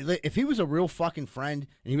he was a real fucking friend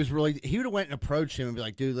and he would have went and approached him and be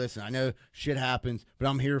like, dude, listen, I know shit happens, but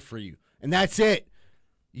I'm here for you, and that's it.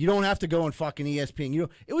 You don't have to go on fucking ESPN. You know,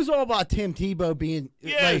 it was all about Tim Tebow being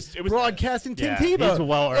Yes, it was broadcasting Tim Yeah, Tebow. he's a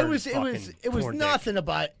well-earned it was fucking nothing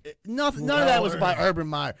about nothing. None of that was about Urban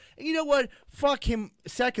Meyer. And you know what? Fuck him.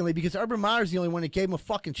 Secondly, because Urban Meyer's the only one that gave him a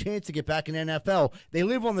fucking chance to get back in NFL. They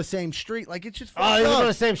live on the same street. Like it's just. Oh, they live fucked on the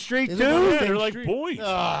up. same street They too? live on the Yeah, same they're like street. boys.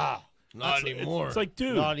 Ah, Not anymore. It's like,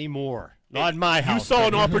 dude. not anymore. Not in my house. You saw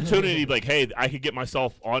an baby. opportunity, like, hey, I could get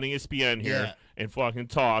myself on ESPN here Yeah. and fucking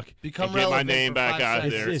talk, Become and get my relevant name for back 5 out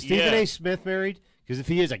seconds. there. Is Stephen Yeah. A. Smith married? Because if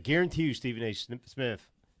he is, I guarantee you Stephen A. Smith,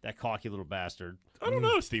 that cocky little bastard. I don't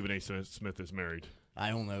know if Stephen A. Smith is married.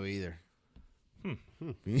 I don't know either.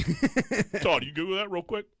 Todd, you Google that real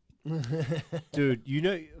quick? Dude, you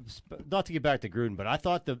know, not to get back to Gruden, but I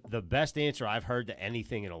thought the best answer I've heard to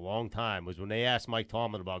anything in a long time was when they asked Mike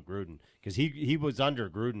Tomlin about Gruden, because he was under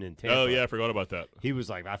Gruden in Tampa. Oh, yeah, I forgot about that. He was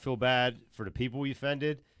like, I feel bad for the people we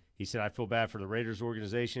offended. He said, I feel bad for the Raiders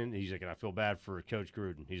organization. He's like, and I feel bad for Coach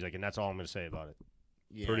Gruden. He's like, and that's all I'm going to say about it.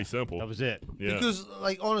 Yeah. Pretty simple. That was it. Yeah. Because,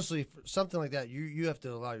 like, honestly, for something like that, you have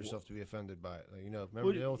to allow yourself to be offended by it. Like, remember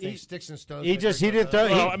Well, the old thing, sticks and stones. He make didn't great throw.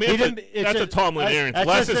 brothers? Well, I mean, he that's didn't. a Tomlin errand. that's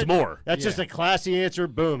Less just is more. That's just a classy answer.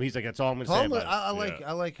 Boom. He's like, that's all I'm going to say Tomlin, about it.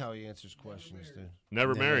 I like how he answers questions, dude.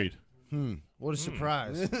 Never married. What a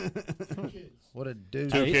surprise! What a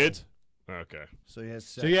dude. Two kids? Okay. So he has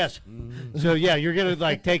sex. So yes, so yeah, you're gonna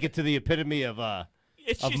like take it to the epitome of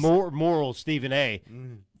It's of just, moral Stephen A.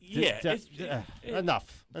 yeah, it's,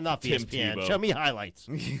 Enough, Tim ESPN. Tebow. Show me highlights.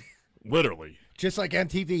 literally. Just like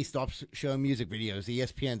MTV stops showing music videos,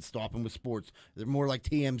 ESPN stopping with sports. They're more like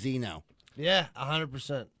TMZ now. Yeah,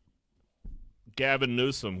 100%. Gavin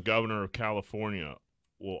Newsom, governor of California,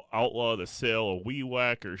 will outlaw the sale of weed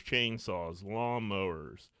whackers, chainsaws,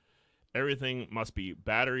 lawnmowers. Everything must be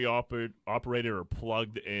battery operated or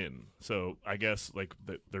plugged in. So I guess like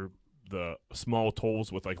the small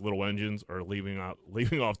tools with like little engines are leaving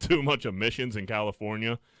off too much emissions in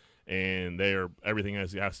California, and everything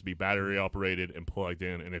has to be battery operated and plugged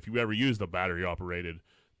in. And if you ever use the battery operated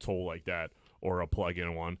tool like that or a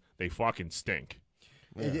plug-in one, they fucking stink.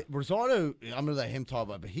 Yeah. Rosado, I'm gonna let him talk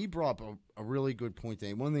about it, but he brought up a really good point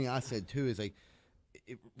there. One thing I said too is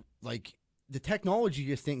like the technology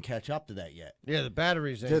just didn't catch up to that yet. Yeah, the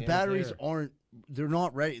batteries. The batteries aren't. They're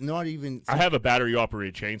not ready. Not even. I have a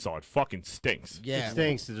battery-operated chainsaw. It fucking stinks. Yeah, It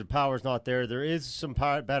stinks. The power's not there. There is some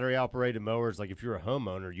battery-operated mowers. Like if you're a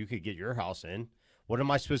homeowner, you could get your house in. What am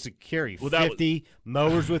I supposed to carry? Well, 50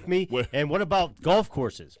 mowers with me? And what about golf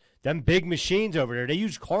courses? Them big machines over there, they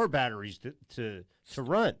use car batteries to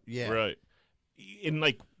run. Yeah. Right. And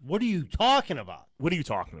like, What are you talking about? what are you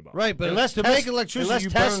talking about? Right, but Unless to Tes- make electricity, unless you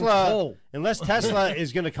Tesla, burn coal. Unless Tesla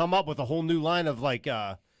is going to come up with a whole new line of like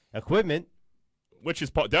equipment. Which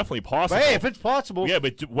is definitely possible. But hey, if it's possible, yeah,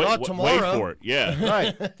 but Not wait tomorrow. for it. Yeah.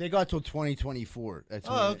 right? They got till 2024. That's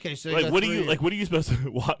when Oh, it- okay. So you Like got what do 3 you years. like? What are you supposed to?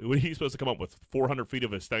 What are you supposed to come up with? 400 feet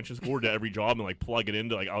of extension cord to every job and like plug it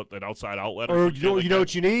into like an outside outlet? Or some shit like you know that?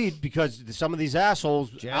 what you need, because some of these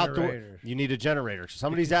assholes outdoor, Generator. you need a generator.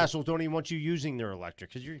 Some of these assholes don't even want you using their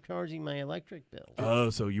electric because you're charging my electric bill.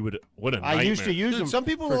 Oh, so you would? What a nightmare. I used to use them. Dude, some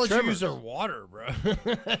people for will let you trimmers. use their water, bro.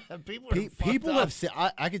 people are People fucked up. have said.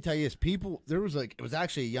 I can tell you this. People. There was like it was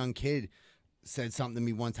actually a young kid said something to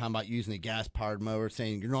me one time about using a gas-powered mower,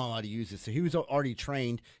 saying you're not allowed to use it. So he was already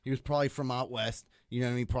trained. He was probably from out west. You know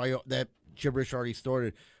what I mean? Probably that gibberish already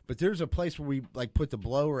started. But there's a place where we like put the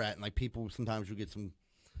blower at, and like people sometimes will get some.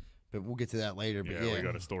 But we'll get to that later. But Yeah, we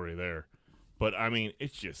got a story there. But I mean,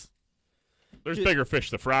 it's just there's bigger fish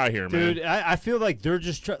to fry here, Dude, man. I feel like they're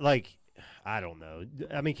just like, I don't know.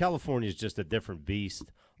 I mean, California is just a different beast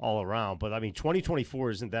all around. But I mean,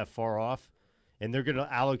 2024 isn't that far off, and they're going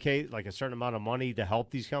to allocate like a certain amount of money to help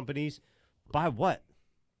these companies. By what?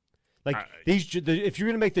 Like if you're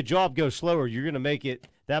going to make the job go slower, you're going to make it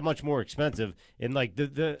that much more expensive. And like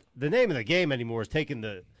the name of the game anymore is taking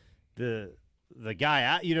the guy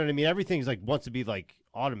out. You know what I mean? Everything's like wants to be like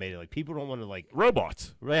automated. Like people don't want to like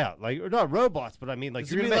Robots. yeah, like or not robots, but I mean like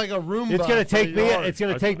It's you're gonna gonna be like a Roomba. It's gonna for take your me. yard. It's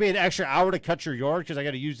gonna take me an extra hour to cut your yard because I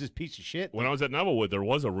got to use this piece of shit. When I was at Nevillewood, there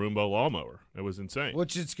was a Roomba lawnmower. It was insane.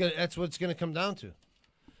 Which it's gonna. That's what it's gonna come down to.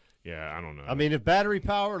 Yeah, I don't know. I mean, if battery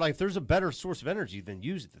power, like if there's a better source of energy, then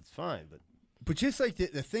use it. That's fine. But just like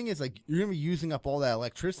the thing is, like you're gonna be using up all that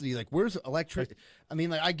electricity. Like, where's electric? I mean,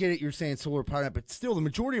 like I get it. You're saying solar powered, but still, the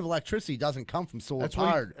majority of electricity doesn't come from solar That's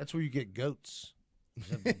powered. where you get goats.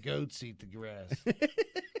 The goats eat the grass.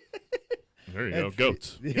 there you go,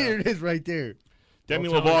 goats. Here it is, right there. Demi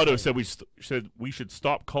Don't tell Lovato anybody. said we should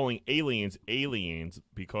stop calling aliens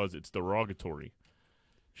because it's derogatory.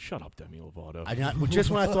 Shut up, Demi Lovato. Well, just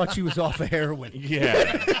when I thought she was off of heroin.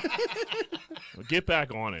 Yeah. Well, get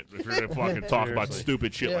back on it if you're gonna fucking talk about Seriously.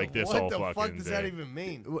 stupid shit Yeah, like this what all the fucking fuck does that day. even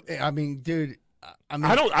mean? I mean, dude. I mean,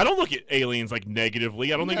 I don't look at aliens like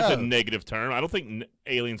negatively. I don't think it's a No. negative term. I don't think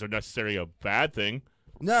aliens are necessarily a bad thing.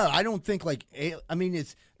 No, I don't think like. I mean,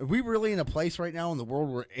 are we really in a place right now in the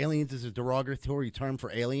world where aliens is a derogatory term for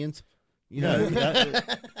aliens? You know,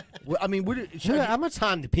 well, I mean, how much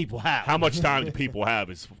time do people have? How much time do people have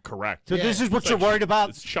is correct. So this is what It's you're like, worried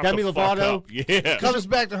about, shut Demi the fuck Lovato? up. Yeah. Comes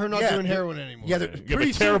back to her not Yeah, doing heroin anymore. yeah, You have a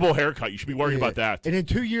pretty soon- terrible haircut. You should be worried about that. And in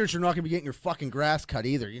 2 years, you're not going to be getting your fucking grass cut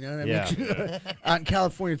either. You know what I mean? Yeah. Out in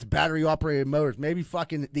California, it's battery operated motors. Maybe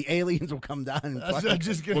fucking the aliens will come down and That's what fucking, I'm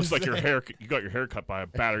just gonna Looks like say. your hair. You got your hair cut by a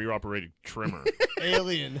battery operated trimmer.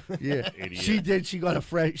 alien. yeah. Idiot. She did. She got a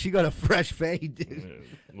fresh fade, dude.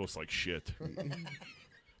 Looks like shit.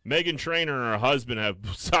 Megan Trainor and her husband have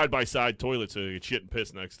side-by-side toilets so they get shit and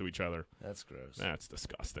piss next to each other. That's gross. That's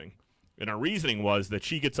disgusting. And her reasoning was that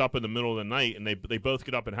she gets up in the middle of the night and they both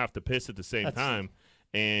get up and have to piss at the same time,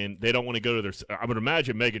 and they don't want to go to their. I would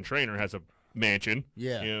imagine Megan Trainor has a mansion.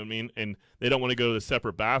 Yeah. You know what I mean? And they don't want to go to the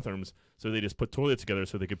separate bathrooms, so they just put toilets together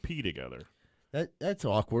so they could pee together. That's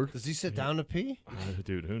awkward. Does he sit down to pee?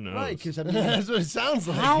 Dude, who knows? Right, because I mean, That's what it sounds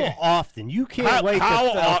like. How often? You can't How- wait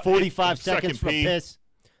how the, o- 45 second seconds for a pee. piss.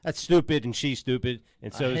 That's stupid, and she's stupid,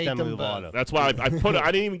 and so I is hate Demi them both. Lovato. That's why I put. I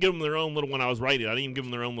didn't even give them their own little. When I was writing, I didn't even give them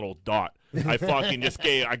their own little dot. I fucking just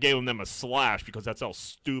gave them a slash because that's how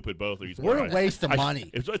stupid both of these what were. a waste of money.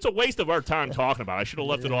 It's a waste of our time talking about it. I should have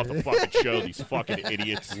left it off the fucking show. These fucking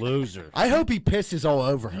idiots. Loser. I hope he pisses all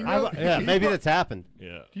over her. Yeah, maybe that's happened.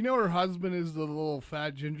 Yeah. Do you know her husband is the little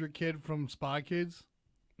fat ginger kid from Spy Kids?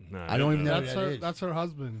 Nah, I don't even know. That's who that her. is. That's her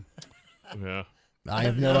husband. Yeah. I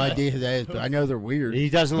have no idea who that is, but I know they're weird.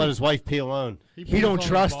 He doesn't let his wife pee alone. He pees don't on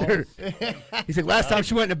trust his her. balls. He's like, last time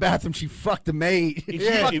she went in the bathroom, she fucked the maid. She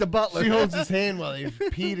Yeah, fucked the butler. She holds his hand while they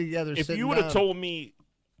pee together. If you would have told me,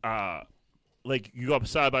 like you go up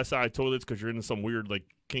side by side toilets because you're into some weird like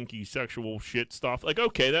kinky sexual shit stuff, like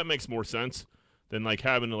okay, that makes more sense than like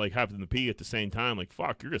having to pee at the same time. Like,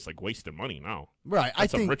 fuck, you're just like wasting money now. Right.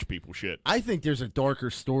 That's some rich people shit. I think there's a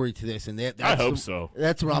darker story to this, and I hope so.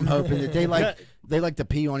 That's what I'm hoping, that they like to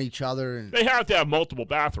pee on each other, and They have to have multiple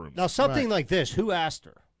bathrooms. Now, something like this, who asked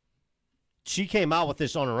her? She came out with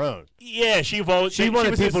this on her own. Yeah, she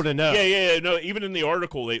wanted people to know. Yeah. No, even in the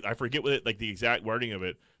article, I forget what the exact wording of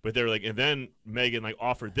it, but they were like, and then Megan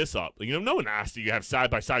offered this up. Like, no one asked you to have side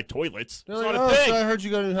by side toilets. They're It's like, not a thing. So I heard you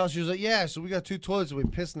go to the house. She was like, yeah. So we got 2 toilets and we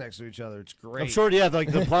piss next to each other. It's great. I'm sure,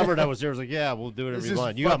 like the plumber that was there was like, yeah, we'll do whatever This you is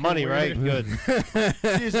want. You got fucking money, weird. right? Good.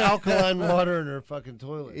 She has alkaline water in her fucking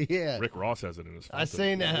toilet. yeah. Rick Ross has it in his phone. I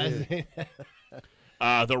seen that.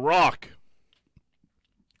 The Rock.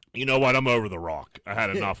 You know what? I'm over The Rock. I had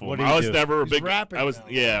enough of What him. do you I was do? never a He's big. rapping I was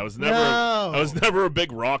now. I was never. No. I was never a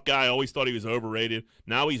big Rock guy. I always thought he was overrated.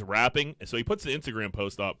 Now he's rapping, so he puts the Instagram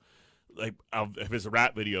post up, like of his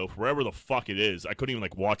rap video, wherever the fuck it is. I couldn't even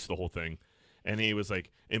watch the whole thing, and he was like,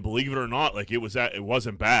 and believe it or not, it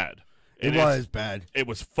wasn't bad. It was bad. It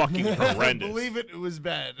was fucking horrendous. Believe it was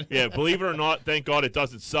bad. Yeah, believe it or not, thank God it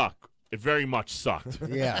doesn't suck. It very much sucked.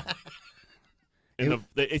 Yeah. And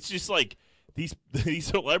it's just like these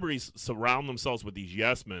celebrities surround themselves with these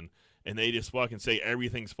yes men, and they just fucking say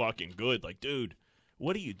everything's fucking good. Like, dude,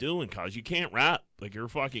 what are you doing, cuz? You can't rap. Like, you're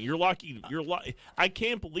lucky. I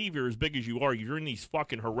can't believe you're as big as you are. You're in these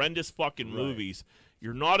fucking horrendous fucking movies.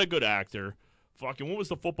 You're not a good actor. Fucking, what was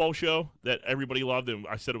the football show that everybody loved? And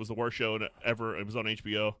I said it was the worst show ever. It was on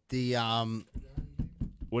HBO. The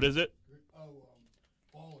What is it?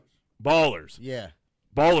 Ballers. Ballers. yeah.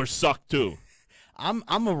 Ballers suck too.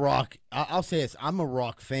 I'm a Rock. I'll say this. I'm a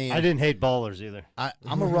Rock fan. I didn't hate Ballers either.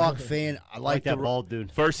 I'm a Rock fan. I Like like that the, bald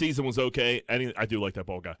dude. First season was okay. I do like that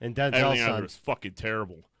ball guy. And Denzel's everything after son. was fucking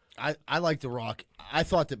terrible. I like the Rock. I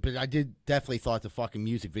thought that, but I definitely thought the fucking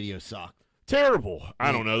music video sucked. Terrible.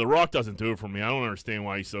 I don't know. The Rock doesn't do it for me. I don't understand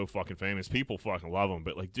why he's so fucking famous. People fucking love him,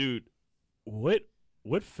 but dude, what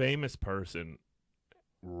famous person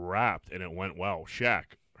rapped and it went well? Shaq,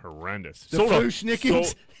 horrendous. The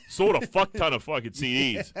Flushnickens? Sold a fuck ton of fucking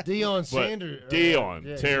CDs. Deion But Sanders.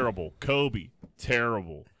 Deion, terrible. Kobe,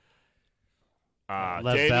 terrible.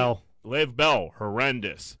 Lev Bell,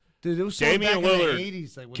 horrendous. Dude, it was so Damian back Lillard in the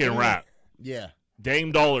 80s. Like, can rap. Yeah.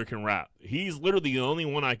 Dame Dollar can rap. He's literally the only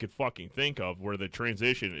one I could fucking think of where the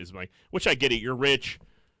transition is which I get it. You're rich.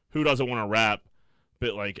 Who doesn't want to rap?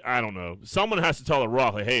 But I don't know. Someone has to tell The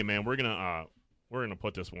Rock, hey man, we're gonna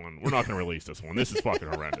put this one. We're not gonna release this one. This is fucking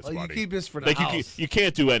horrendous, Oh, you buddy. keep this for the house. You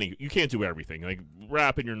can't do you can't do everything.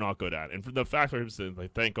 Rapping, you're not good at. And for the fact that him saying,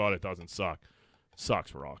 thank God it doesn't suck.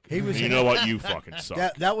 Sucks, Rock. He was- And you know what? You fucking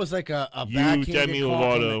suck. That was like a You, backhanded Demi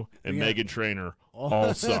compliment. Lovato, and Yeah. Megan Trainor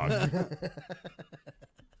all suck.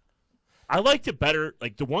 I liked it better.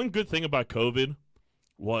 The one good thing about COVID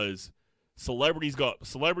was celebrities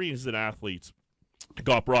and athletes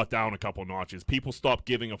got brought down a couple notches. People stopped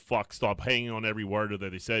giving a fuck, stopped hanging on every word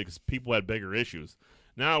that they said because people had bigger issues.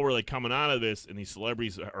 Now we're coming out of this, and these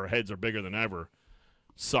celebrities, our heads are bigger than ever.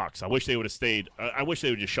 Sucks. I wish they would have stayed. I wish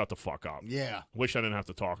they would just shut the fuck up. Yeah. Wish I didn't have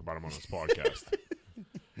to talk about them on this podcast.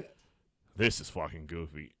 This is fucking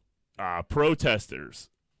goofy. Protesters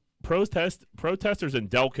in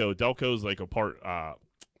Delco. Delco's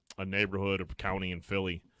a neighborhood, a county in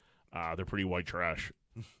Philly. They're pretty white trash.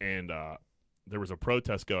 And there was a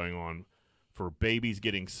protest going on for babies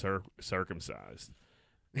getting circumcised.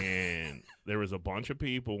 And there was a bunch of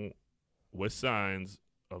people with signs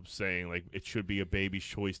of saying it should be a baby's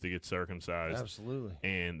choice to get circumcised. Absolutely.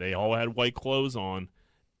 And they all had white clothes on,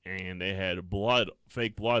 and they had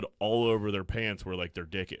fake blood all over their pants where their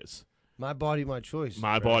dick is. My body, my choice.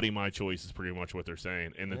 My body, my choice is pretty much what they're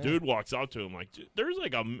saying. And the dude walks up to him there's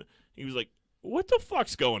he was like, what the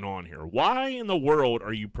fuck's going on here? Why in the world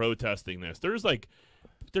are you protesting this? There's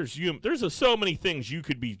so many things you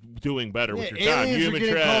could be doing better with your time. Human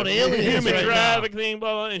trafficking,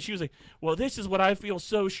 blah, blah. And she was like, well, this is what I feel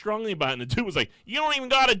so strongly about. And the dude was like, you don't even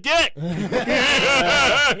got a dick.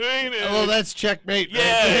 Well, that's checkmate.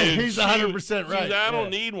 Yeah. He's 100% right. I don't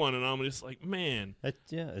need one. And I'm just like, man.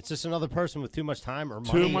 It's just another person with too much time or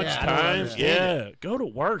money. Too much I don't time? understand it. Go to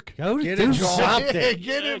work. Go to Get do a job. something.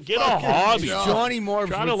 Get it. Get a hobby. Johnny Marv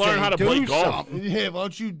Trying to would learn say, how to "Do play golf." something." Yeah, why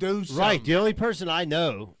don't you do something? Right. The only person I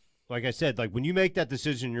know, like I said, when you make that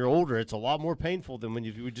decision and you're older, it's a lot more painful than when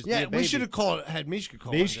you would just be Yeah, a baby. we should have had Mishka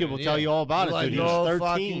call. Mishka will tell you all about it, dude. He was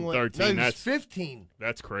 13. 13, No, he was that's- 15.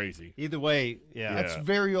 That's crazy. Either way, yeah. Yeah. That's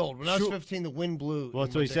very old. When I was Sure. 15, the wind blew. Well,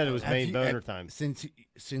 that's what he said. It was Have main you- boner time. Since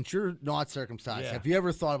since you're not circumcised, Yeah. have you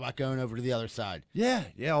ever thought about going over to the other side? Yeah,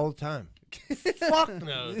 all the time. Fuck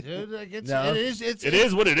no, dude. Like, No. It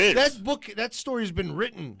is what it is. That story's been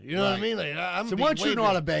written. You know what I Right. mean? Like, I'm So once you're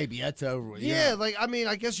not a baby, that's over with. yeah, like I mean,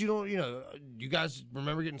 I guess you don't. You guys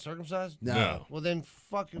remember getting circumcised? No. Well, then,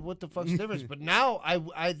 what the fuck's the difference? But now,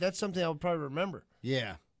 I that's something I would probably remember.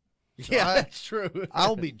 Yeah. So Yeah, I- that's true.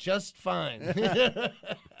 I'll be just fine.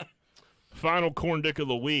 Final corn dick of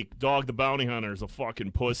the week. Dog the bounty hunter is a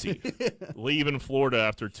fucking pussy. Leaving Florida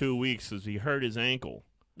after 2 weeks because he hurt his ankle.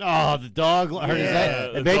 Oh, the dog hurt his Yeah,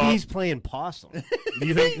 head. the And maybe dog- he's playing possum. Do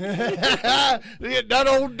you think? That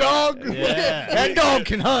old dog. Yeah. That dog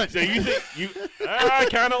can hunt. So you think you? I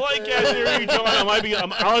kind of like that theory, John.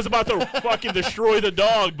 I was about to fucking destroy the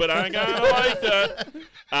dog, but I kind of like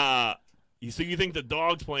that. You think the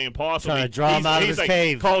dog's playing possum? Trying to draw him out of his like,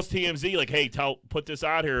 cave. Calls TMZ like, "Hey, put this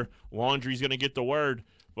out here. Laundrie's gonna get the word."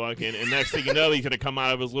 Fucking, and next thing you know, he's gonna come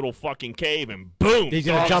out of his little fucking cave and boom, He's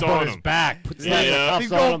going to dog's jump on his him. back. Put Yeah. cuffs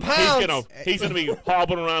He's on going him. He's gonna be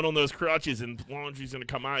hobbling around on those crutches, and Laundrie's gonna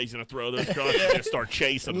come out. He's gonna throw those crutches and start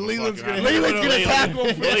chasing him. Leland's Fucking- gonna tackle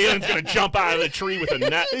him. Leland's gonna jump out of the tree with a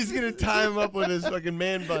net. He's gonna tie him up with his fucking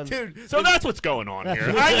man bun. Dude, So that's what's going on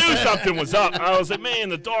here. I knew something was up. I was like, man,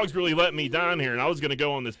 the dog's really letting me down here, and I was gonna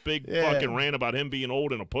go on this big fucking rant about him being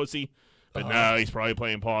old and a pussy. But no, he's probably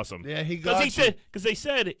playing possum. Yeah, he got because they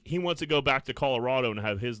said he wants to go back to Colorado and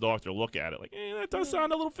have his doctor look at it. Like, that does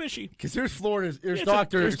sound a little fishy. because there's Florida's, there's Yeah,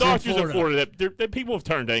 doctors, there's doctors in Florida. that people have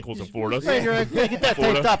turned ankles in Florida. Hey, get that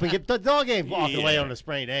Florida. taped up and get the dog ain't walking away Yeah. on a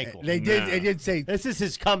sprained ankle. They did say This is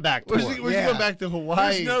his comeback tour. Where's he Yeah. going back to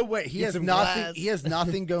Hawaii? there's no way he Get has some nothing. glass. He has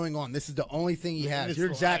nothing going on. This is the only thing he has. his You're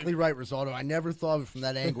exactly right, Rosaldo. I never thought of it from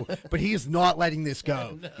that angle, but he is not letting this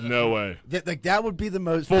go. No way. That would be the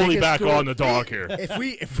most Fully biggest back story. on the dog here.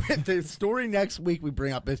 If the story next week we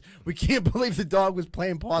bring up is we can't believe the dog was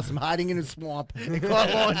playing possum hiding in a swamp and caught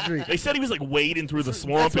Laundrie. They said he was like wading through the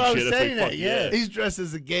swamp That's what I and was shit. It's saying like, that, yeah. He's dressed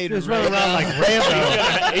as a gator. He's running around like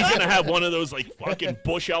Rambo. He's gonna have one of those like fucking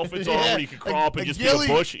bush outfits on where you can crawl up and just be a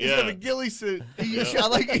bush. He's got a Yeah. ghillie suit. He's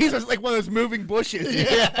just like one of those moving bushes.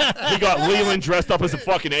 He got Leland dressed up as a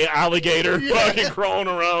fucking alligator, fucking crawling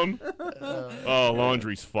around. Oh,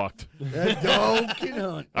 Laundrie's fucked. That dog can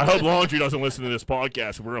hunt. I hope Laundrie doesn't listen to this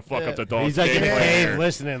podcast. We're gonna fuck up the dog's He's like in game a plan cave here.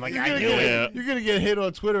 listening. Like, I knew it. Yeah. You're gonna get hit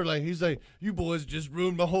on Twitter like he's like, you boys just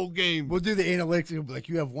ruined my whole game. We'll do the analytics. It'll be like,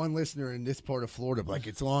 you have one listener in this part of Florida. Like,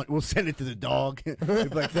 it's long. We'll send it to the dog. We'll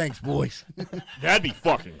be like, thanks, boys. That'd be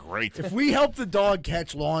fucking great. If we help the dog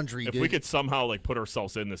catch Laundrie, If dude, we could somehow like put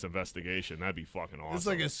ourselves in this investigation, that'd be fucking awesome. It's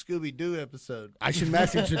like a Scooby Doo episode. I should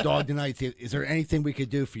message the dog tonight. See, is there anything we could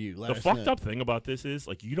do for you? Let The us fucked know. up thing about this is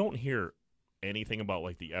like you don't hear anything about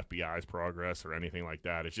like the FBI's progress or anything like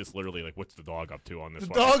that. It's just literally like, what's the dog up to on this? The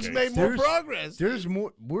fucking dog's case? made more There's- progress. There's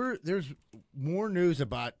more. There's more news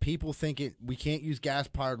about people thinking we can't use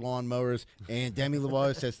gas-powered lawnmowers, and Demi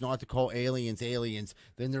Lovato says not to call aliens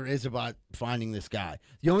than there is about finding this guy.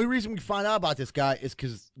 The only reason we find out about this guy is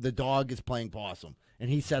because the dog is playing possum, and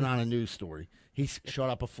he said on a news story he shot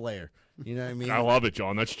up a flare. You know what I mean? I love it,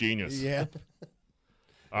 John. That's genius. Yeah.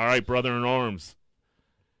 All right, brother in arms.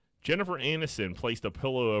 Jennifer Aniston placed a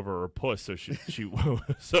pillow over her puss so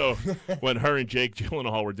so when her and Jake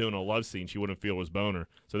Gyllenhaal were doing a love scene, she wouldn't feel his boner.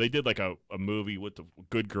 So they did like a movie with the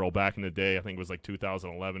Good Girl back in the day. I think it was like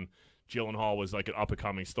 2011. Gyllenhaal was like an up and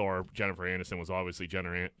coming star. Jennifer Aniston was obviously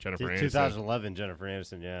Jennifer Aniston. 2011, Jennifer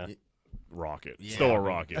Aniston, yeah. Rocket, Yeah. still a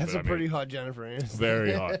rocket. That's but a I mean, pretty hot Jennifer Aniston.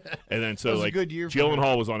 very hot. And then so That was a like good year for her.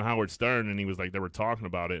 Gyllenhaal was on Howard Stern, and he was like, they were talking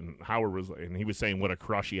about it, and Howard was, and he was saying what a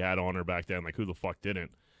crush he had on her back then, like who the fuck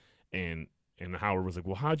didn't, and Howard was like,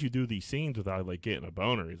 well, how'd you do these scenes without like getting a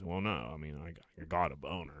boner? He's like, well, no, I mean, I got a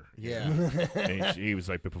boner. Yeah. And he was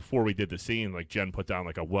like, but before we did the scene, like Jen put down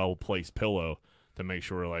like a well placed pillow to make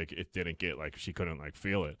sure like it didn't get like she couldn't like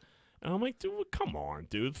feel it. And I'm like, dude, come on,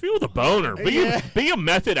 dude. Feel the boner. Be a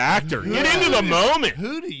method actor. Get into the moment.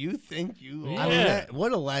 Who do you think you are? I mean, Yeah.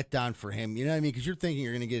 what a letdown for him. You know what I mean? Because you're thinking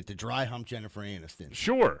you're going to get it to dry hump Jennifer Aniston.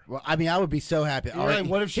 Sure. Well, I mean, I would be so happy. All right, right,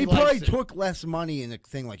 what if she he probably likes it? took less money in the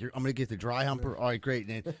thing like, I'm going to get the dry humper. All right, great.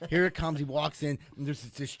 And then here it comes. He walks in, and there's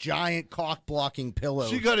this giant cock blocking pillow.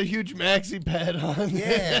 She got a huge maxi pad on.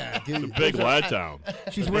 yeah, dude. Big letdown.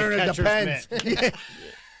 She's wearing a catcher's Depends. Yeah.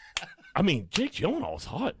 I mean, Jake Gyllenhaal's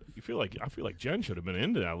hot. I feel like Jen should have been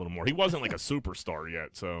into that a little more. He wasn't like a superstar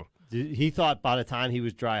yet, so He thought by the time he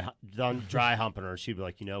was done dry humping her, she'd be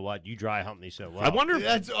like, you know what, you dry hump me so well. I wonder if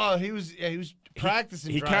That's he was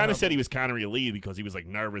practicing. he dry kind of humping. said he was kind of relieved because he was like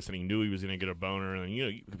nervous and he knew he was going to get a boner. And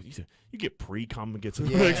you get pre-cum and gets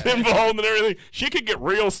involved and everything. She could get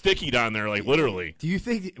real sticky down there, like literally. Do you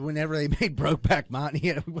think whenever they made Brokeback Mountain, he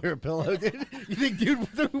had to wear a pillow? Dude? You think dude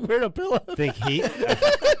would wear a pillow? I think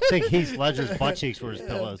Heath Ledger's butt cheeks were his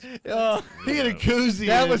pillows. Oh, He had a koozie.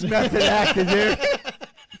 that in was it. method acting, dude.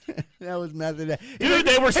 That was method acting. Dude,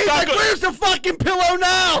 they were He's stuck. like, where's the fucking pillow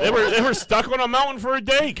now? They were stuck on a mountain for a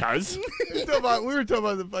day, cuz. We were talking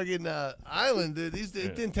about the fucking island, dude.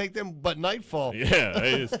 It didn't take them but nightfall. Yeah,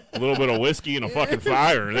 they just, a little bit of whiskey and a fucking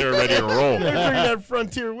fire, and they were ready to roll. They're drinking that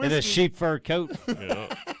frontier In whiskey. a sheep fur coat.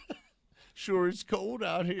 Yeah. Sure, it's cold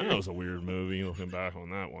out here. That was a weird movie, looking back on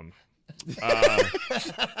that one.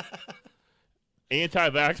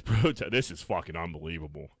 Anti-vax protest. This is fucking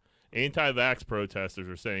unbelievable. Anti-vax protesters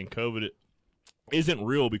are saying COVID isn't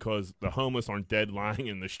real because the homeless aren't dead lying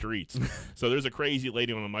in the streets. So there's a crazy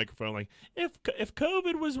lady on the microphone like, if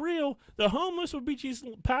COVID was real, the homeless would be just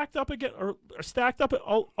packed up again or stacked up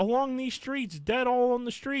along these streets, dead all on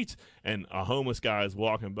the streets. And a homeless guy is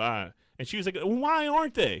walking by, and she was like, why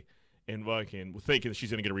aren't they? And fucking thinking she's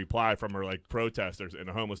gonna get a reply from her like protesters, and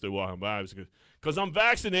the homeless dude walking by was because I'm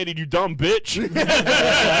vaccinated, you dumb bitch.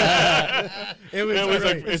 It was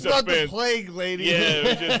like, It's a not the fan- plague, lady. Yeah,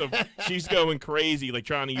 it was just she's going crazy, like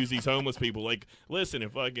trying to use these homeless people. Like, listen,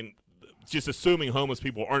 if fucking just assuming homeless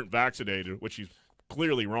people aren't vaccinated, which she's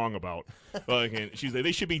clearly wrong about. Fucking, she's like,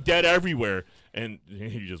 they should be dead everywhere. And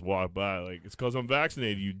you just walk by like, it's because I'm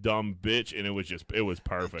vaccinated, you dumb bitch. And it was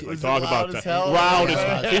perfect. Like, Was it talk loud about as that. hell? Loud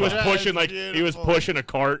Yeah. as he was That's pushing he was beautiful. pushing a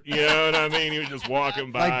cart. You know what I mean? He was just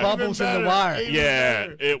walking by. like bubbles in the better. wire. Even Yeah,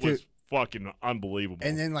 better. it was fucking unbelievable.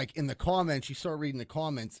 And then, like, in the comments, you start reading the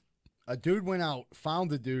comments. A dude went out, found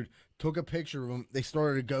the dude, took a picture of him. They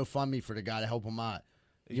started a GoFundMe for the guy to help him out.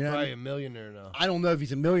 He's You know what I probably mean? a millionaire now. I don't know if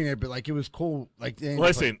he's a millionaire, but, like, it was cool. Like, then-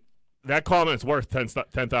 Listen, that comment's worth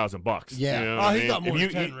 $10,000. Yeah. You know Oh, what I he mean? got more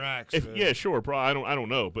If than you- 10 racks. If, dude. yeah, sure, probably. I don't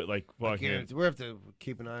know, but like I fucking guarantee- we have to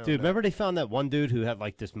keep an eye on Dude, that. remember they found that one dude who had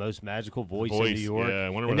like this most magical voice in New York? Yeah, I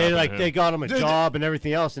wonder what And they happened like to him. they got him a Dude, job and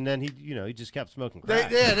everything else, and then he just kept smoking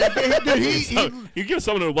crack. So, you give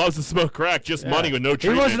someone who loves to smoke crack just money with no He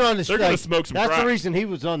treatment. wasn't on the They're street. gonna smoke some That's crack. the reason he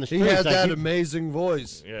was on the he street. had Like, that he- amazing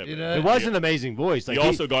voice. Yeah, you but- know? it was an amazing voice. Like He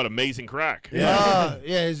also got amazing crack. Yeah,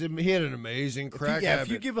 he had an amazing If you- crack yeah, habit.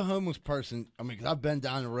 if you give a homeless person, I mean, 'cause I've been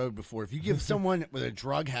down the road before. If you give someone with a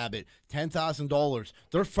drug habit $10,000,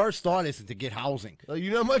 their first thought isn't to get housing. you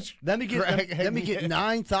know how much Let me get crack let me get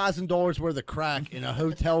 $9,000 worth of crack in a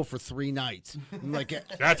hotel for 3 nights. I'm like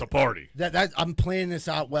That's a party. that I'm planning this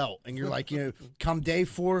out well, and you're like, come day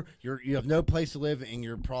 4, you have no place to live, and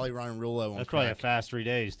you're probably running real low on That's probably a crack. fast 3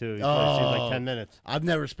 days too. It probably seemed like 10 minutes. I've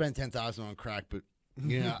never spent 10,000 on crack, but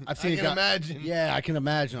I've I seen. can imagine. Yeah, I can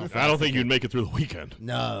imagine. how I fast don't it think goes. you'd make it through the weekend.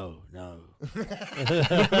 No.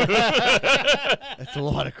 That's a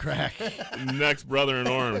lot of crack. Next brother in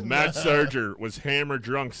arms, Matt Serger was hammered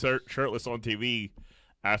drunk, shirtless on TV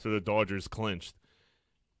after the Dodgers clinched.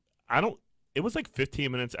 It was like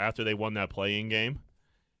 15 minutes after they won that play-in game.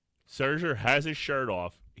 Serger has his shirt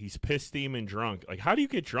off. He's pissed, steaming, drunk. Like, how do you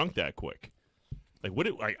get drunk that quick? Like,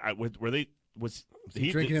 was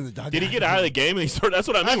he drinking in the dugout? Did he get out of the game and he started? That's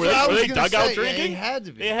what I mean. That's what I Were was they gonna dugout say. drinking? Yeah, he had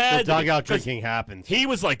to be. They had The to be, dugout 'cause drinking happens. He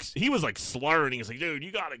was like slurring. He was like, "Dude,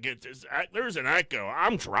 you gotta get this. There's an echo.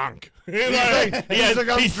 I'm drunk." He's like,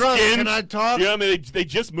 I'm drunk. Can I talk? Yeah, I mean, they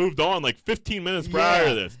just moved on like 15 minutes prior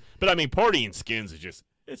to this. But I mean, partying skins is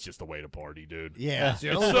it's just the way to party, dude. Yeah. the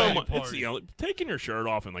It's only way so to much. It's party. taking your shirt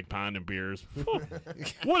off and like pounding beers. Whew.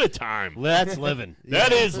 What a time. That's living.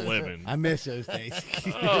 That is living. I miss those days.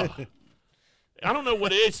 Oh. I don't know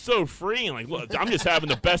what it is. It's so freeing. Like, look, I'm just having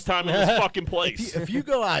the best time in this fucking place. If you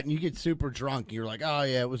go out and you get super drunk, and you're like, "Oh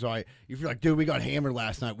yeah, it was all right." If you're like, "Dude, we got hammered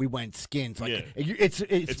last night. We went skins." Like, Yeah. it's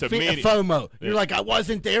immediate. FOMO. Yeah. You're like, "I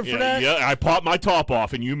wasn't there for Yeah, that." yeah, I popped my top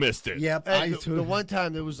off and you missed it. Yep. Hey, the one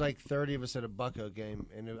time there was like 30 of us at a Bucko game,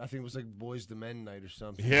 and I think it was like Boys to Men night or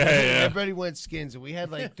something. Yeah, yeah. Everybody went skins, and we had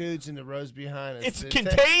like dudes in the rows behind us. It's They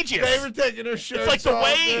contagious. They were taking their shirts like the off,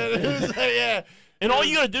 wave. man. It was like, yeah. And all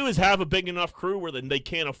you gotta do is have a big enough crew where then they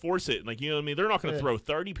can't enforce it. Like, you know what I mean? They're not gonna throw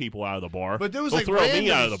 30 people out of the bar. But there was They'll like throw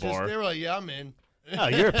me out of randoms the bar. They were like, "Yeah, I'm in." Oh,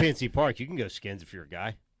 you're at PNC Park. You can go skins if you're a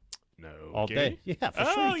guy No, all can day. you? Yeah, for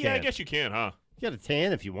Oh sure. You yeah, I can. guess you can, huh? You got a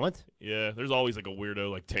tan if you want. Yeah, there's always like a weirdo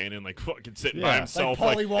like tanning, like fucking sitting by Yeah. himself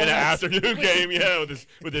Like like, Paulie in an Walnuts. afternoon game. Yeah,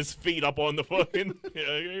 with his feet up on the fucking.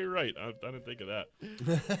 Yeah, you're right. I didn't think of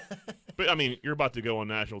that. But I mean, you're about to go on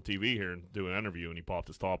national TV here and do an interview, and he popped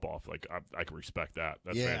his top off. Like I can respect that.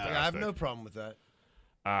 That's Yeah. fantastic. I have no problem with that.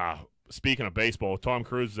 Speaking of baseball, Tom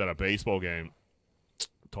Cruise is at a baseball game.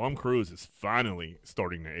 Tom Cruise is finally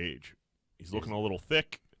starting to age. He's looking a little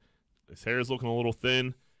thick. His hair is looking a little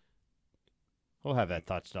thin. We'll have that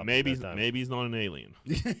touched up. Maybe that time. he's not an alien.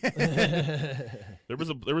 There was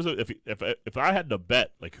a if I had to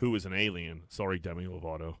bet like who is an alien, sorry Demi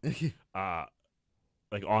Lovato,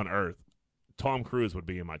 like on Earth, Tom Cruise would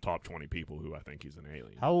be in my top 20 people who I think he's an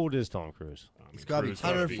alien. How old is Tom Cruise? He's gotta be Cruise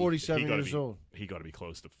 147 he gotta years be- old. He got to be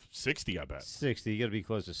close to 60, I bet. 60. You got to be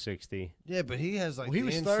close to 60. Yeah, but he has like. Well, he the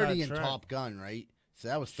was inside 30 in track. Top Gun, right? So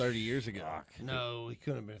that was 30 years ago. No, he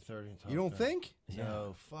couldn't have been 30 in Top You don't Gun. think?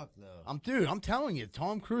 No, fuck no. I'm telling you,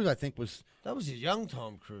 Tom Cruise, I think was. That was a young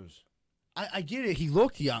Tom Cruise. I get it. He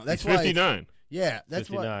looked young. That's He's why. 59. Yeah, that's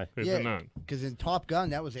 59. why. 59. Because in Top Gun,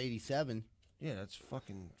 that was 87. Yeah, that's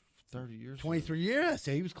fucking 30 years. 23 years.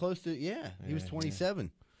 So he was close to. Yeah, he was Yeah,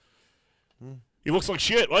 27. He looks like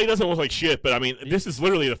shit. Well, he doesn't look like shit, but I mean, this is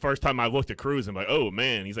literally the first time I've looked at Cruise and I'm like, oh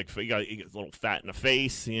man, he gets a little fat in the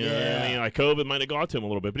face. You know what I mean? Like COVID might have got to him a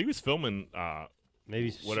little bit, but he was filming.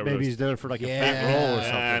 Maybe Whatever maybe those- he's doing it for like a Yeah. fat roll or I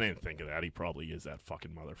something. didn't think of that. He probably is that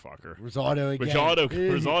fucking motherfucker. Rosado again. Rosado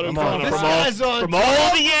Come coming on. up This guy's on from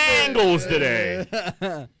all the angles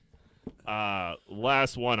today.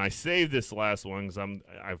 Last one. I saved this last one because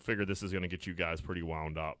I figured this is going to get you guys pretty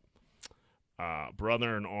wound up.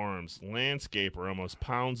 Brother in arms, landscaper almost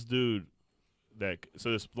pounds dude.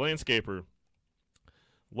 So this landscaper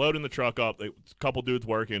loading the truck up. A couple dudes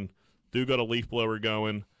working. Dude got a leaf blower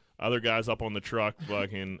going. Other guys up on the truck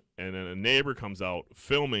fucking, and then a neighbor comes out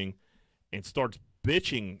filming and starts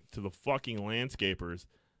bitching to the fucking landscapers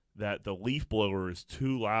that the leaf blower is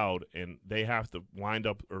too loud and they have to wind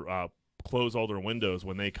up or close all their windows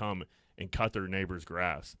when they come and cut their neighbor's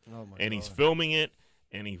grass. Oh my And God. he's filming it,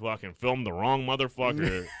 and he fucking filmed the wrong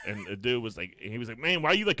motherfucker. And the dude was like, man,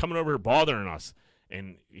 why are you like coming over here bothering us?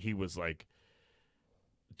 And he was like,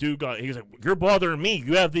 he was like, you're bothering me.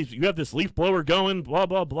 You have this leaf blower going, blah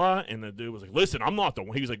blah blah. And the dude was like, listen, I'm not the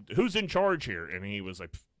one. He was like, who's in charge here? And he was like,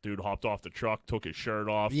 dude hopped off the truck, took his shirt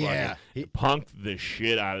off, Yeah. punked the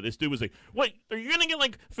shit out of this dude. Was like, what? Are you gonna get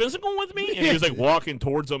like physical with me? And he was like walking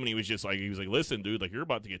towards him, and he was like, listen, dude, like you're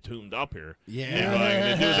about to get tuned up here. Yeah.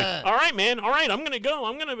 And the dude was like, all right, man, all right, I'm gonna go,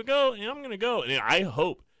 and I'm gonna go. And I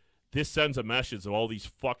hope this sends a message to all these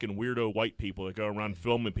fucking weirdo white people that go around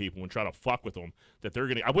filming people and try to fuck with them that they're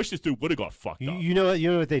gonna. I wish this dude would have got fucked up. You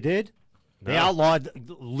know what they did? They No. outlawed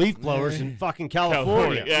leaf blowers in fucking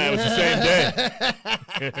California. Yeah, it was the same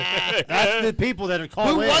day. That's the people that are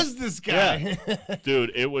calling. Who was this guy?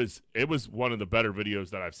 Dude, it was one of the better videos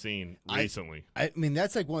that I've seen I- recently. I mean,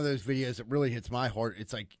 that's like one of those videos that really hits my heart.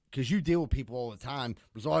 It's like, because you deal with people all the time.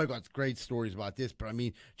 Rosario got great stories about this, but I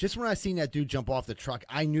mean, just when I seen that dude jump off the truck,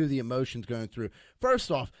 I knew the emotions going through.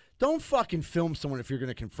 First off, don't fucking film someone if you're going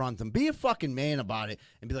to confront them. Be a fucking man about it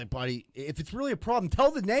and be like, buddy, if it's really a problem,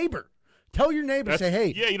 tell the neighbor. Tell your neighbor, say,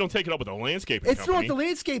 hey. Yeah, you don't take it up with the landscaping It's company. not the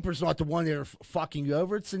landscaper's not the one that are fucking you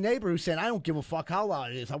over. It's the neighbor who's saying, I don't give a fuck how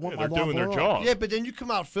loud it is. I want Yeah, my they're lawn doing their mowed." job. Yeah, but then you come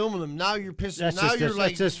out filming them. Now you're pissing. That's now just you're dis-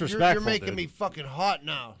 like that's you're disrespectful, making dude. me fucking hot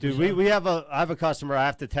now. Dude, we have a customer. I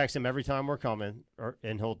have to text him every time we're coming,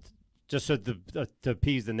 and he'll just so to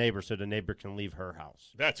appease the neighbor, so the neighbor can leave her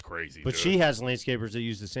house. That's crazy. But dude. she has landscapers that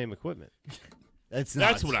use the same equipment. That's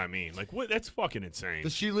That's nuts. what I mean. Like, what? That's fucking insane.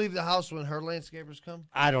 Does she leave the house when her landscapers come?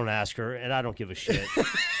 I don't ask her, and I don't give a shit.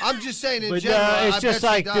 I'm just saying in But, general. it's I just bet she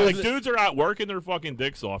like, does. dude, Like, dudes are out working their fucking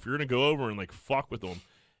dicks off. You're gonna go over and like fuck with them.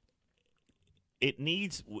 It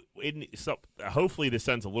needs. So hopefully this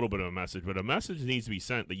sends a little bit of a message, but a message needs to be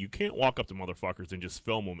sent that you can't walk up to motherfuckers and just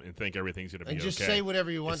film them and think everything's gonna be and just okay. say whatever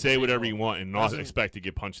you And want. say to whatever people. you want and not Doesn't- expect to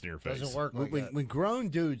get punched in your face. Doesn't work like when, that. when grown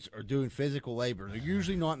dudes are doing physical labor, they're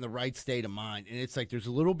usually not in the right state of mind, and it's like there's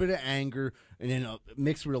a little bit of anger, and then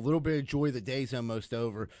mixed with a little bit of joy. The day's almost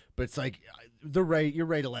over, but it's like you're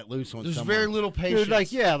ready to let loose on There's someone. very little patience. Dude,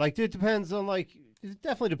 like, yeah, like, it depends on, like, it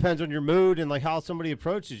definitely depends on your mood and, like, how somebody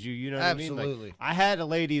approaches you. You know what I mean? Absolutely. Like, I had a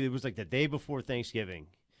lady that was, like, the day before Thanksgiving,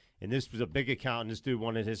 and this was a big account, and this dude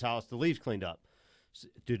wanted his house, the leaves cleaned up.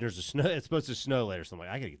 Dude, there's a snow. It's supposed to snow later, so I'm like,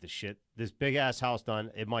 I gotta get this big-ass house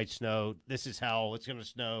done. It might snow. This is hell. It's gonna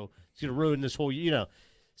snow. It's gonna ruin this whole, you know.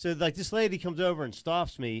 So, like, this lady comes over and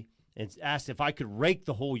stops me and asks if I could rake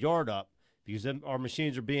the whole yard up because our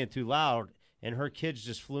machines are being too loud, and her kids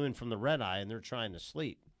just flew in from the red eye, and they're trying to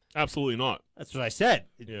sleep. Absolutely not. That's what I said.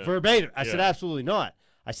 Yeah. Verbatim. I said, Yeah. absolutely not.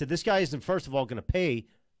 I said, this guy isn't, first of all, going to pay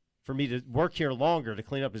for me to work here longer to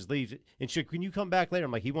clean up his leaves. And she, can you come back later?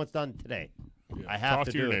 I'm like, he wants done today. Yeah. I have Talk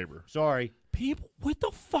to to do your it. neighbor. Sorry. People, what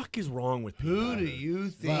the fuck is wrong with people? Who do you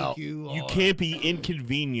think you are? You can't be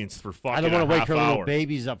inconvenienced for fucking I don't want to wake her hour. little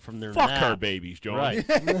babies up from their Fuck nap. her babies, John. Right.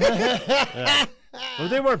 Yeah. Well,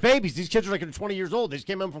 they weren't babies. These kids are like 20 years old. They just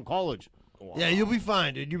came home from college. Yeah, you'll be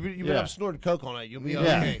fine, dude. You've been Yeah. up snorting coke all night. You'll be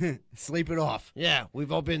Yeah. okay. Sleep it off. Yeah,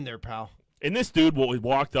 we've all been there, pal. And this dude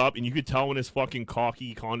walked up, and you could tell in his fucking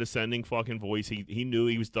cocky, condescending fucking voice, he knew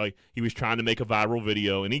he was trying to make a viral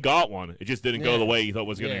video, and he got one. It just didn't go the way he thought it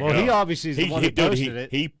was going to go. Well, he obviously is the one that posted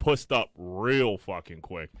it. He pussed up real fucking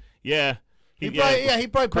quick. Yeah. He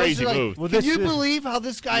probably crazy posted like, move. Well, can this you is- believe how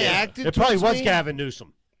this guy acted? It probably towards was me? Gavin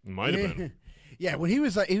Newsom. Might have been. Yeah, when he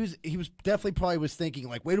was like, he was definitely probably was thinking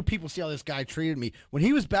like, wait till people see how this guy treated me. When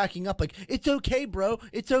he was backing up, like, it's okay, bro,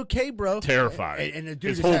 it's okay, bro. Terrified. And the dude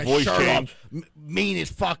His just whole had voice shirt changed. off, mean as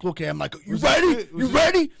fuck. Looking at him like, you ready? You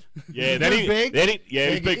ready? Yeah, then he big?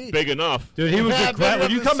 he was big enough. Dude, he was Yeah, aggressive. but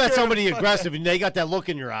When you I'm come at scared somebody of fuck aggressive and they got that look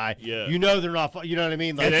in your eye, Yeah. you know they're not. You know what I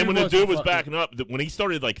mean? Like, And then when the dude was fucking- backing up, when he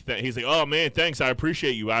started like, he's like, "Oh man, thanks, I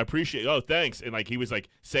appreciate you, I appreciate. Oh, thanks," and like he was like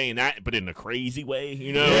saying that, but in a crazy way,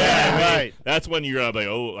 you know? Yeah, I mean, right. That's when you're like,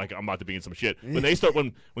 oh, like I'm about to be in some shit. When they start,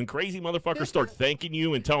 when crazy motherfuckers start thanking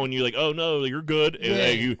you and telling you like, "Oh no, you're good,"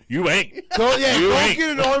 and you ain't. Don't You don't ain't. get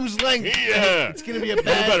an arm's length. Yeah, It's gonna be a You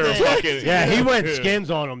bad better day. fucking Yeah, he went skins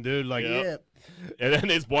on him, dude. Like, Yeah. Yeah. And then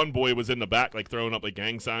his one boy was in the back, like throwing up like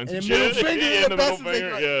gang signs and, And shit. middle finger, Yeah, the the best middle thing,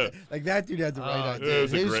 finger. like, Yeah, like that dude had the right Oh, idea. it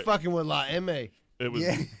was dude, a he was great- fucking with La M.A. it was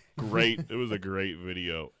Yeah. great. It was a great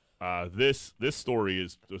video. This story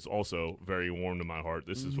is also very warm to my heart.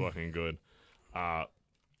 This is fucking good.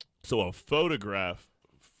 So a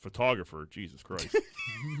photographer, Jesus Christ,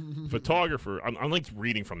 photographer. I'm like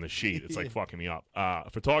reading from the sheet. It's like fucking me up. A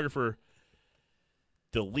photographer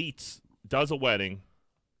does a wedding,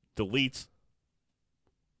 deletes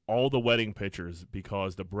all the wedding pictures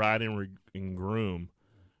because the bride and groom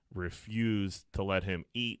refused to let him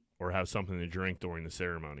eat or have something to drink during the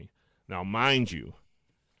ceremony. Now, mind you,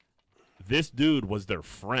 this dude was their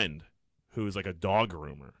friend who was like a dog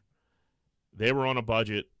groomer. They were on a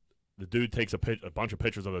budget. The dude takes a bunch of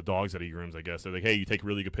pictures of the dogs that he grooms, I guess. They're like, hey, you take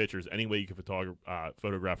really good pictures. Any way you can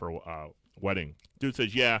photograph our wedding. Dude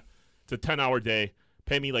says, yeah, it's a 10-hour day.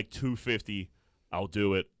 Pay me like $250. I'll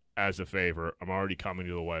do it as a favor. I'm already coming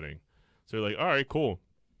to the wedding. So they're like, all right, cool.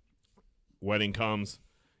 Wedding comes.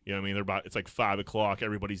 You know what I mean? It's like 5 o'clock.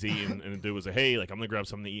 Everybody's eating. And the dude was like, hey, like, I'm going to grab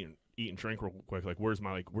something to eat and drink real quick. Like, where's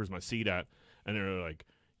my seat at? And they're like,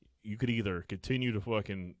 you could either continue to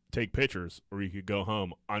fucking take pictures or you could go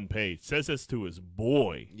home unpaid. Says this to his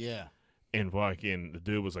boy. Yeah. And fucking the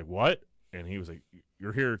dude was like, what? And he was like,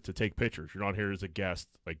 you're here to take pictures. You're not here as a guest.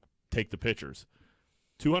 Like, take the pictures.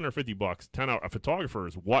 $250, 10 hour. A photographer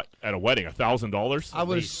is what at a wedding? $1,000? I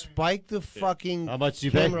would have spiked the fucking How much do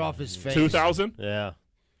you pay? camera off his face. $2,000? yeah.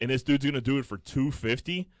 And this dude's gonna do it for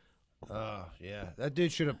 $250. Oh yeah, that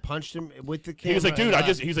dude should have punched him with the camera. He was like, dude,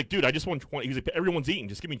 and I just want 20. He's like, everyone's eating.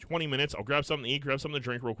 Just give me 20 minutes. I'll grab something to eat, grab something to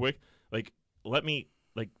drink real quick. Like, let me.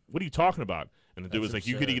 Like, what are you talking about? And the dude was That's like,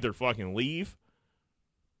 you could absurd. either fucking leave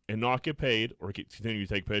and not get paid, or continue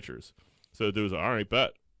to take pictures. So the dude was like, all right,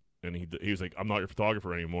 bet. And he was like, I'm not your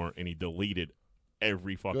photographer anymore. And he deleted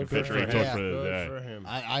every fucking Good for picture he him. took Yeah. for the Good day. for him.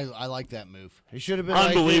 I like that move. He should have been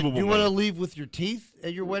Unbelievable, Like, do you want to man. leave with your teeth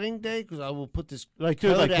at your wedding day? Because I will put this. Like,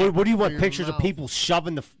 dude, like, Kodak what do you want? for your Pictures of mouth. people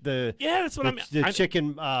shoving the Yeah, that's what I mean. the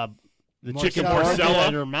chicken the chicken Marcella. Marcella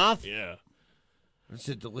in their mouth? Yeah. It's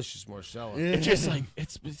a delicious Marcella. It's just like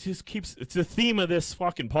it just keeps. It's the theme of this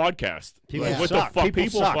fucking podcast. People Like, what suck. the fuck?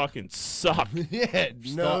 People suck. fucking suck. Yeah,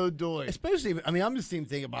 no doy. Especially, I mean, I'm just even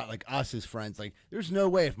thinking about like us as friends. Like, there's no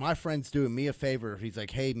way if my friend's doing me a favor, if he's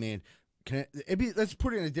like, "Hey, man, let's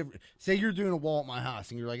put it in a different." Say you're doing a wall at my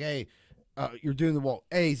house, and you're like, "Hey, you're doing the wall.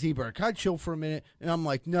 Hey, Z-Bird, can I chill for a minute?" And I'm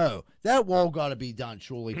like, "No, that wall got to be done,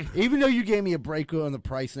 surely. Even though you gave me a break on the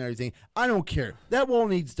price and everything, I don't care. That wall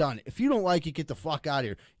needs done. If you don't like it, get the fuck out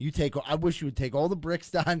of here. I wish you would take all the bricks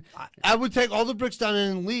down. I would take all the bricks down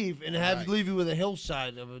and leave, and have Right. leave you with a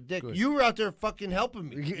hillside of a dick. Good. You were out there fucking helping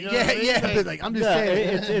me. You know yeah, what I mean? yeah, Like, but like I'm just Yeah,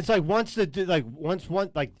 saying, it's like once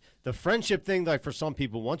the friendship thing, like for some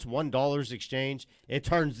people, once $1 exchange, it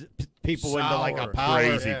turns people into like a Sour. power.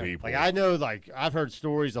 Crazy Yeah. people. Like I know, like I've heard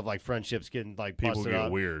stories of like friendships getting like People busted get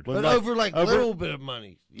up. weird. When, But over like little bit of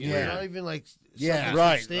money. You know, Yeah. not even like Yeah. something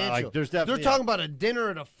Right. substantial. Like, there's They're definitely- talking about a dinner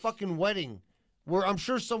at a fucking wedding. Where I'm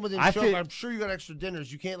sure someone didn't I show think- up. I'm sure you got extra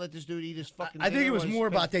dinners. You can't let this dude eat his fucking I think dinner it was while he's more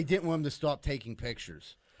spending- about they didn't want him to stop taking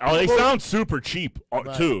pictures. Oh, they sound super cheap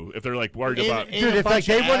too. If they're like worried about, dude, if like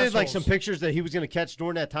they wanted like some pictures that he was going to catch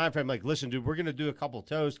during that time frame, like, listen, dude, we're going to do a couple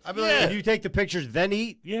toasts. I mean, if you take the pictures, then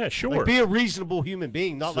eat. Yeah, sure. Like, be a reasonable human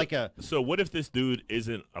being, not like a. So what if this dude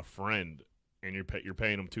isn't a friend, and you're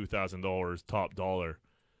paying him $2,000 top dollar?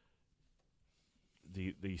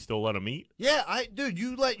 Do you still let him eat? Yeah, dude,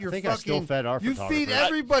 you let your I fucking. still fed our you feed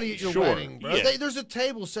everybody at your Sure, wedding, bro. yeah. There's a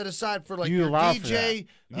table set aside for like You your allow for DJ,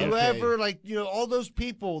 that. whoever, like all those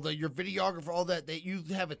people, that your videographer, all that. That you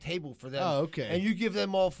have a table for them. Oh, okay. And you give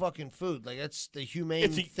them all fucking food. Like that's the humane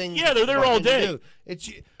thing. Yeah, they're there all day. Do. It's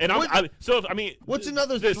And what's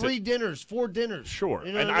another 3 dinners, 4 dinners? Sure.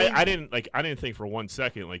 You know And what I mean? I didn't think for one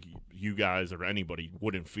second like you guys or anybody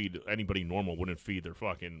normal wouldn't feed their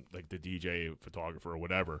fucking like the DJ, photographer, or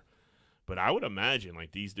whatever. But I would imagine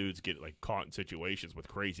like these dudes get like caught in situations with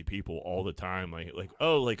crazy people all the time. Like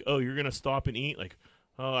oh you're gonna stop and eat. Like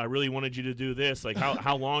oh I really wanted you to do this. Like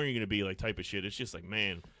how long are you gonna be? Like type of shit. It's just like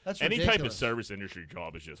man, That's any type of ridiculous. service industry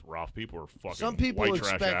job is just rough. People are fucking Some people white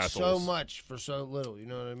trash expect assholes. so much for so little. You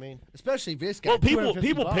know what I mean? Especially this guy. Well, people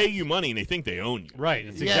 $250 pay you money and they think they own you. Right.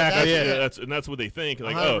 It's Yeah, exactly that's- it. That's what they think.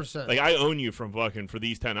 Like 100%. like I own you from fucking for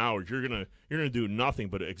these 10 hours. You're gonna do nothing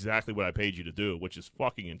but exactly what I paid you to do, which is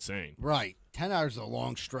fucking insane. Right. 10 hours is a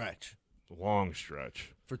long stretch. Long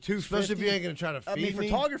stretch. For $250. Especially if you ain't gonna try to feed me.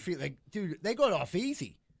 photography, like, dude, they got off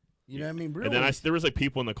easy. You know what I mean? Really. And then there was like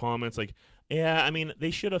people in the comments like, yeah, I mean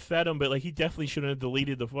they should have fed him, but like he definitely shouldn't have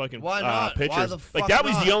deleted the fucking Why not? pictures. Why the like fuck that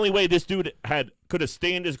was not? the only way this dude could have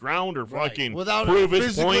stand his ground or fucking Without prove his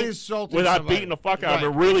physically point assaulting without somebody. beating the fuck out of him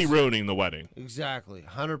Right. and really ruining the wedding. Exactly,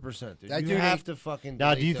 100%. Dude. That You dude have ain't- to fucking.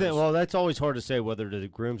 Now, do delete you think? those. Well, that's always hard to say whether the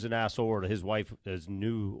groom's an asshole or his wife, his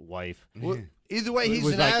new wife. Well, either way, he's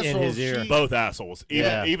was an like in asshole. his ear. Both assholes.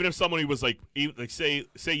 Yeah. Even if somebody was like say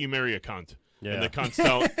you marry a cunt Yeah. and the cunt's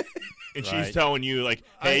telling and she's Right. telling you like,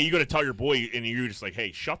 hey, you gonna tell your boy, and you're just like,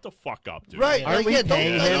 hey, shut the fuck up, dude. Right? Aren't Like, we yeah,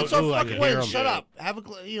 paying don't him? so Ooh, I fucking can wait. hear him. Shut Yeah. up.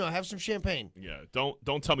 have some champagne. Yeah,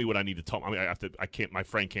 don't tell me what I need to tell. I mean, I can't. My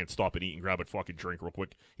friend can't stop and eat and grab a fucking drink real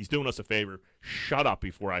quick. He's doing us a favor. Shut up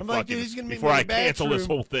before I I'm like, fucking dude, he's gonna meet before me I in the cancel this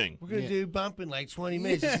bathroom. whole thing. We're gonna do bumping like 20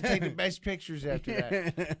 minutes. Just to take the best pictures after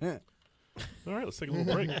that. All right, let's take a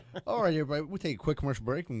little break. All right, everybody, we'll take a quick commercial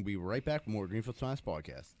break and we'll be right back with more Greenfield Science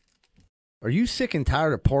Podcast. Are you sick and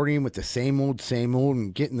tired of partying with the same old,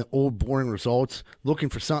 and getting the old, boring results? Looking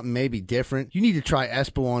for something maybe different? You need to try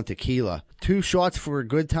Espolon Tequila. 2 shots for a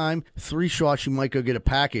good time, 3 shots you might go get a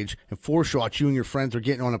package, and 4 shots you and your friends are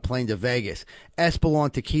getting on a plane to Vegas.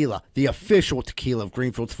 Espolon Tequila, the official tequila of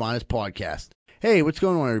Greenfield's Finest Podcast. Hey, what's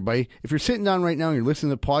going on, everybody? If you're sitting down right now and you're listening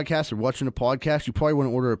to the podcast or watching the podcast, you probably want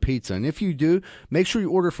to order a pizza. And if you do, make sure you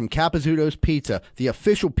order from Capizzuto's Pizza, the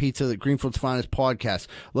official pizza of the Greenfield's Finest Podcast,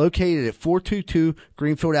 located at 422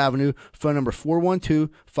 Greenfield Avenue, phone number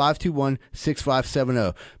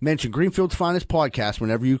 412-521-6570. Mention Greenfield's Finest Podcast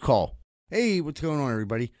whenever you call. Hey, what's going on,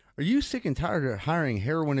 everybody? Are you sick and tired of hiring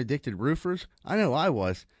heroin-addicted roofers? I know I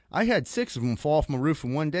was. I had 6 of them fall off my roof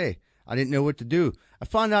in one day. I didn't know what to do. I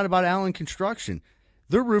found out about Allen Construction.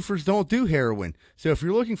 Their roofers don't do heroin. So if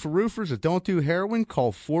you're looking for roofers that don't do heroin,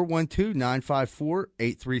 call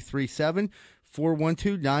 412-954-8337,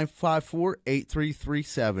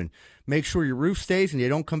 412-954-8337. Make sure your roof stays and they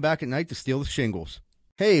don't come back at night to steal the shingles.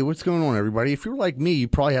 Hey, what's going on, everybody? If you're like me, you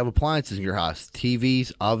probably have appliances in your house.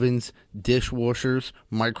 TVs, ovens, dishwashers,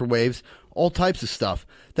 microwaves, all types of stuff.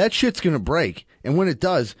 That shit's going to break. And when it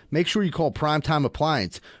does, make sure you call Primetime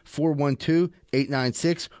Appliance,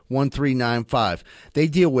 412-896-1395. They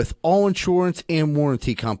deal with all insurance and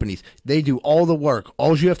warranty companies. They do all the work.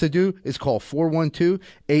 All you have to do is call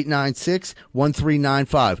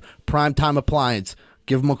 412-896-1395. Primetime Appliance.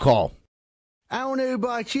 Give them a call. I don't know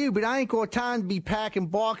about you, but I ain't got time to be packing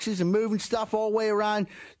boxes and moving stuff all the way around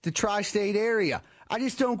the tri-state area. I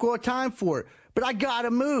just don't got time for it. But I gotta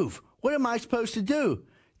move. What am I supposed to do?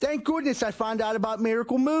 Thank goodness I found out about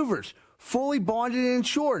Miracle Movers. Fully bonded and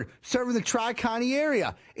insured, serving the Tri-County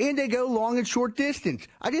area. And they go long and short distance.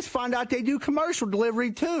 I just found out they do commercial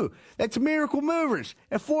delivery too. That's Miracle Movers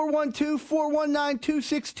at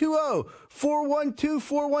 412-419-2620.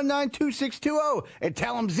 412-419-2620. And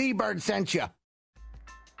tell them Z-Bird sent you.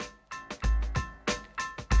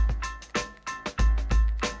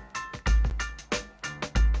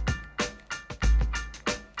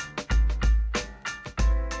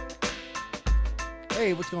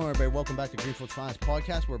 Hey, what's going on, everybody? Welcome back to Greenfield's Finest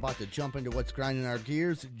Podcast. We're about to jump into what's grinding our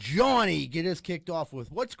gears. Johnny, get us kicked off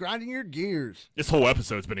with what's grinding your gears. This whole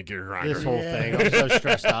episode's been a gear grinder. This whole thing, I'm so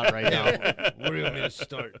stressed out right now. Where do you want me to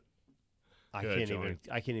start? I Good, can't Johnny.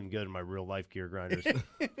 even go to my real life gear grinders.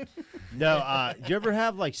 No, do you ever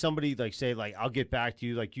have like somebody like say like I'll get back to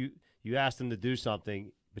you, like you ask them to do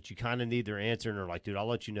something, but you kind of need their answer, and they're like, dude, I'll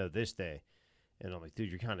let you know this day, and I'm like, dude,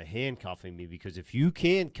 you're kind of handcuffing me because if you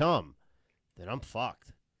can't come, then I'm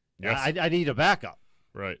fucked. Yes. I need a backup,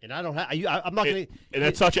 Right. and I don't have. I'm not gonna. And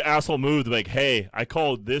that's such an asshole move to be like, hey, I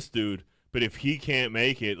called this dude, but if he can't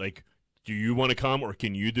make it, like, do you want to come or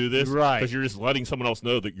can you do this? Right. Because you're just letting someone else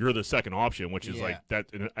know that you're the second option, which is Yeah. like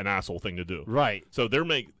that's an asshole thing to do. Right. So they're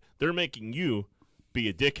making you be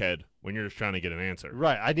a dickhead when you're just trying to get an answer.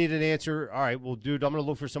 Right. I need an answer. All right. Well, dude, I'm gonna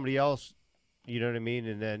look for somebody else. You know what I mean?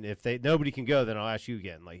 And then if nobody can go, then I'll ask you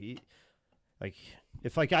again. Like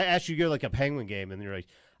if like I ask you to go like a Penguin game, and you're like,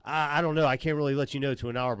 I don't know, I can't really let you know to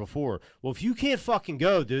an hour before. Well, if you can't fucking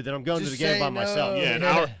go, dude, then I'm going Just to the game say by no. myself. Yeah, an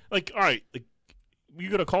hour. Like, all right, like, you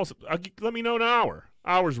got to call. Let me know in an hour.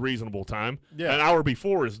 Hour's reasonable time. Yeah. An hour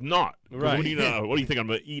before is not. 'Cause Right. What do you think? I'm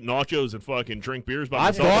gonna eat nachos and fucking drink beers by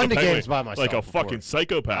I've myself? gone at to a Penguin? games by myself like a before. fucking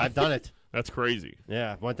psychopath. I've done it. That's crazy.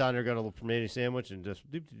 Yeah, went down there, got a little tomato sandwich, and just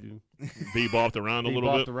Bebopped around a little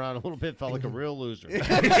bopped bit. around a little bit, felt like a real loser.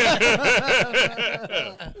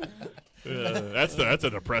 That's a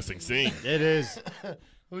depressing scene. It is.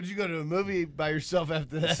 Would you go to a movie by yourself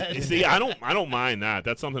after that? See, I don't mind that.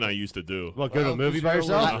 That's something I used to do. Well, go to a Well, movie 'cause by you're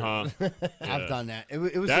yourself? Uh-huh. I've done that. It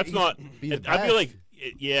was That's it not. used to be the I feel best. like.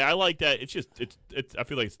 Yeah, I like that. It's just it's. I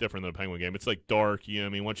feel like it's different than a Penguin game. It's like dark. You know what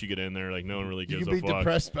I mean? Once you get in there, like no one really You gives can a be fuck.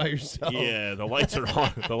 depressed by yourself. Yeah, the lights are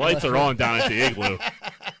on. The lights are on down at the igloo.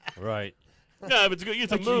 Right. Yeah, but it's good.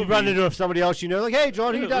 It's a Like movie. you run into somebody else you know, like, hey,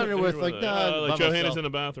 John, who you down there with? Like, nah, like by Johanna's myself. in the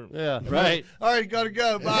bathroom. Yeah, right. All right, gotta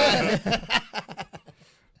go. Bye.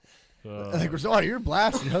 Like, Rosario, you're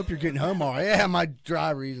blasted. Hope you're getting home all right. Yeah, my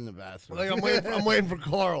driver's in the bathroom. Like I'm waiting for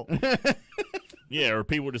Carl. Yeah, or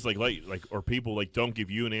people just or people like don't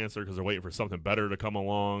give you an answer because they're waiting for something better to come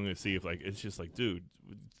along and see if like it's just like, dude,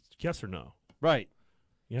 yes or no, Right.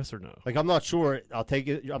 yes or no, Like, I'm not sure. I'll take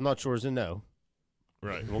it. I'm not sure is a no.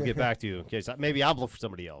 right? We'll get back to you in case. Maybe I'll look for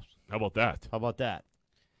somebody else. How about that? How about that?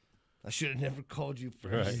 I should have never called you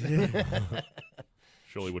first.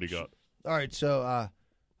 Shirley, what do you got? All right, so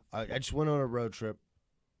I just went on a road trip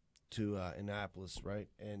to Annapolis, right?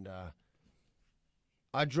 And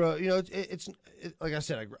I drove. You know, it's like I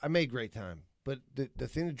said, I made great time. But the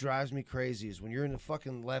thing that drives me crazy is when you're in the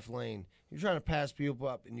fucking left lane, you're trying to pass people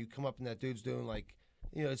up, and you come up and that dude's doing like,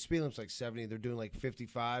 you know, its speed limit's like 70, they're doing like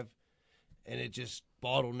 55, and it just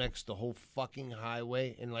bottlenecks the whole fucking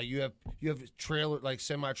highway. And like you have trailer like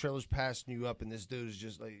semi trailers passing you up, and this dude is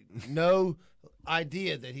just like no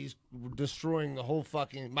idea that he's destroying the whole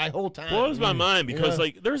fucking my whole time. Blows my mind because Yeah.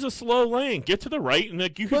 like there's a slow lane. Get to the right and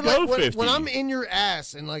like you But can like, go 50. when I'm in your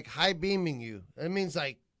ass and like high beaming you, it means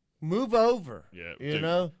like move over. Yeah, you dude,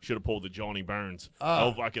 know. should have pulled the Johnny Burns. Oh.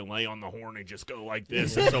 I'll fucking lay on the horn and just go like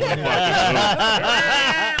this until we fucking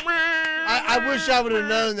move. I wish I would have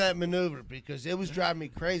known that maneuver because it was driving me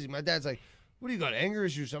crazy. My dad's like, "What do you got,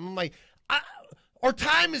 Angriest or something?" I'm like, "Our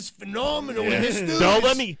time is phenomenal." Yeah. And this dude Don't is-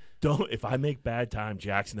 let me. Don't. If I make bad time,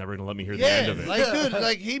 Jack's never gonna let me hear the end Yeah, of it. like dude,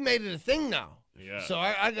 like he made it a thing now. Yeah. So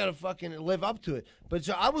I gotta fucking live up to it. But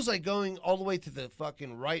so I was like going all the way to the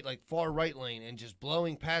fucking right, like far right lane, and just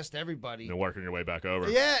blowing past everybody. and working your way back over.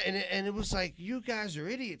 Yeah, and it was like, you guys are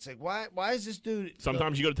idiots. Like, why is this dude?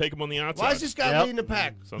 Sometimes you got to take them on the outside. Why is this guy Yep. leading the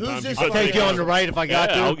pack? Sometimes Who's this? you I'll gotta take you on the right if I got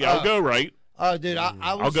Yeah, to. I'll go right. Oh, dude, I was.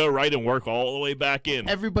 I'll go right and work all the way back in.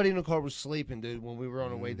 Everybody in the car was sleeping, dude. When we were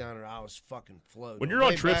on our way down there, I was fucking floating. When you're on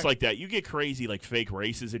Way trips back- like that, you get crazy like fake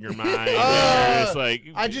races in your mind. Oh, It's like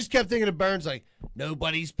I just kept thinking of Burns, like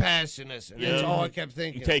nobody's passing us, and that's Yeah. all I kept you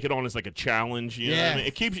thinking. take it on as like a challenge. You know what I Yeah. mean?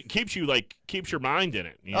 It keeps your mind in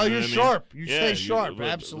it. You Oh, know you're what I mean? sharp. You Yeah, stay sharp, It's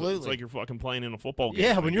absolutely. like you're fucking playing in a football game.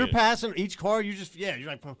 Yeah, when Like, you're yeah. passing each car, you just you're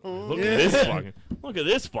like, Look at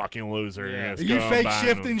this fucking loser. Yeah. It's Are you going fake by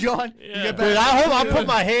shifting, John? Yeah. You get dude, back- I put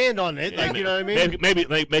my hand on it, like you know what I mean? Maybe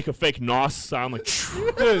like make a fake nos sound like.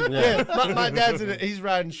 Dude, Yeah, my dad's he's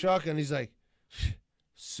riding shotgun. He's like,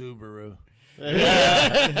 Subaru.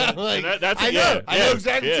 Yeah. Like, And that's I it, know, yeah, I know yeah,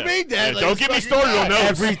 exactly yeah. what you mean, Dad. Yeah, Like, don't it's get me fucking started on guy.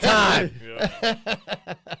 those. every time.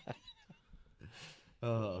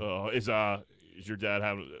 Yeah. Is your dad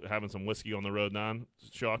having some whiskey on the road now?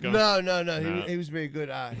 Shotgun? No. No. He was very good.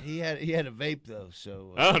 He had a vape though,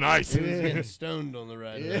 so Oh, nice. he was getting stoned on the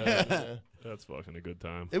ride. Yeah. That's fucking a good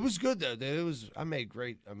time. It was good though. Dude. I made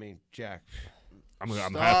great. I mean, Jack. I'm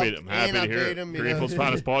Stopped happy to and I hear paid it. him, you Greenfield'S know.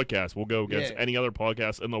 finest podcast. We'll go against Yeah. any other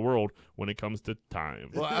podcast in the world when it comes to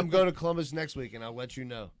time. Well, I'm going to Columbus next week, and I'll let you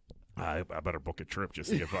know. I better book a trip just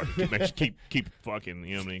to get fucking keep fucking,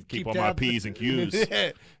 you know what I mean? Keep all my tabs. P's and Q's.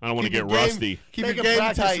 I don't want to Keep get the game- rusty. Keep Take your a game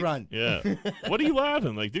practice tight. run. Yeah. What are you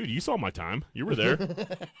laughing? Like, dude, you saw my time. You were there.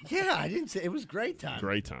 Yeah, I didn't say it was great time.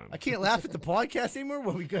 Great time. I can't laugh at the podcast anymore.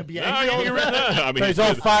 What we gonna be No, angry all you're the right. time? No, I mean, He's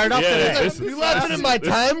all fired up today. You laughing at my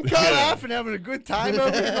time, cut Yeah. off, and having a good time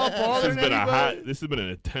over here, not bothering anybody. This has been an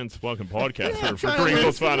intense fucking podcast I'm for trying to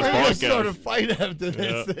Greenfield'S win finest some Sort podcast. of fight after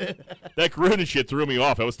this. That Gruden shit threw me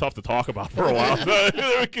off. That was tough to talk about for a while.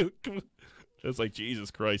 It's like,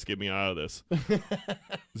 Jesus Christ, get me out of this.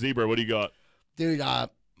 Zebra, what do you got? Dude,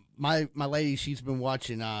 my lady, she's been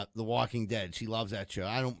watching The Walking Dead. She loves that show.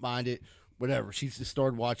 I don't mind it. Whatever. She's just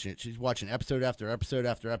started watching it. She's watching episode after episode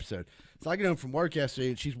after episode. So I get home from work yesterday,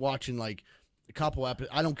 and she's watching like a couple episodes.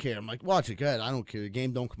 I don't care. I'm like, watch it. Good. I don't care. The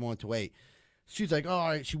game don't come on to 8. She's like, all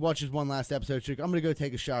right. She watches one last episode. She's like, I'm going to go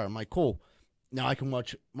take a shower. I'm like, cool. Now I can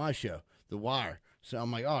watch my show, The Wire. So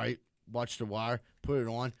I'm like, all right, watch The Wire, put it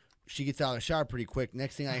on. She gets out of the shower pretty quick.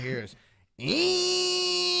 Next thing I hear is,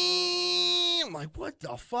 I'm like, what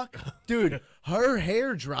the fuck? Dude, her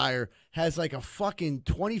hair dryer has like a fucking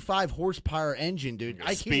 25 horsepower engine, dude.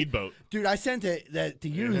 A speedboat. Dude, I sent that to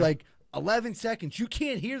you like 11 seconds. You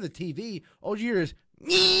can't hear the TV. All you hear is,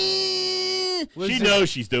 She knows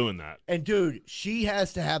she's doing that. and dude, she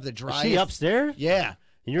has to have the Is driest. she upstairs? Yeah.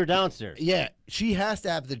 And you're downstairs. Yeah. She has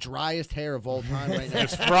to have the driest hair of all time right now.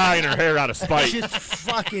 Just frying her hair out of spite. Just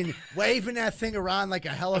fucking waving that thing around like a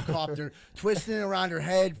helicopter, twisting it around her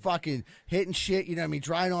head, fucking hitting shit, you know what I mean,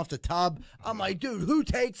 drying off the tub. I'm like, dude, who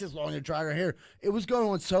takes this long to dry her hair? It was going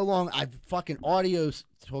on so long, I fucking audio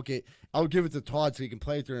took it. I'll give it to Todd so he can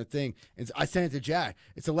play it through the thing. And I sent it to Jack.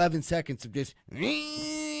 It's 11 seconds of just,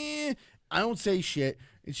 I don't say shit.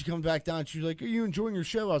 And she comes back down. She's like, are you enjoying your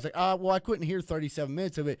show? I was like, well, I couldn't hear 37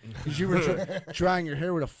 minutes of it because you were drying your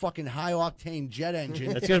hair with a fucking high-octane jet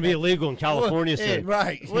engine. It's going to be illegal in California soon.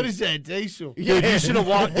 Right. What is that, diesel? Dude, you should have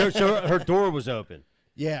walked there so her door was open.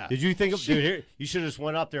 Yeah. Did you think of, dude, here, you should have just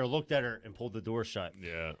went up there, looked at her, and pulled the door shut.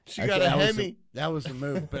 Yeah. She got a Hemi. That was the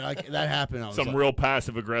move, but that happened. I was Some like, real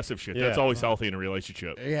passive aggressive shit. Yeah. That's always healthy in a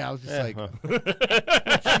relationship. yeah, I was just like,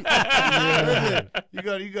 You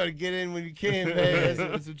got to get in when you can, man.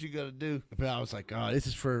 That's what you got to do. but I was like, oh, this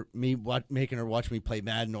is for me making her watch me play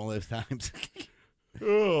Madden all those times.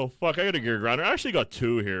 Oh, fuck. I got a gear grinder. I actually got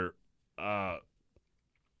 2 here.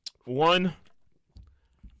 One,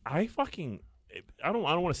 I don't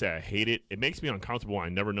want to say I hate it. It makes me uncomfortable. I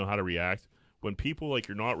never know how to react when people like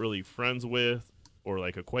you're not really friends with or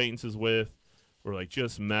like acquaintances with or like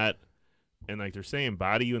just met and like they're saying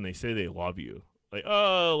bye to you and they say they love you. Like,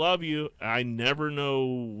 oh, love you. I never know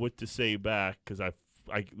what to say back because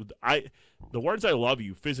the words I love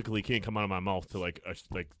you physically can't come out of my mouth to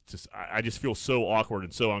I just feel so awkward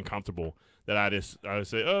and so uncomfortable that I would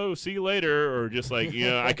say, oh, see you later, or just like, you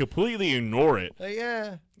know, I completely ignore it.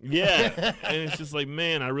 Yeah. Yeah. And it's just like,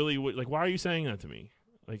 man, I really would, like, why are you saying that to me?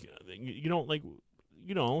 Like, you don't, like,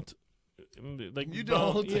 you don't. Like, You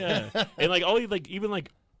don't. Yeah. And, like, all like, even, like,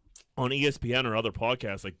 on ESPN or other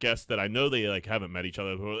podcasts, like, guests that I know they, like, haven't met each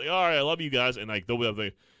other, who are like, all right, I love you guys. And, like, they'll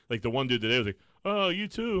be like the one dude today was like, oh, you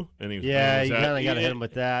too. And he was, Yeah, oh, you that? kind of got to Yeah. hit him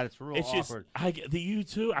with that. It's real It's awkward. just the you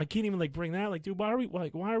too. I can't even like bring that. Like, dude, why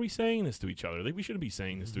are we saying this to each other? Like, we shouldn't be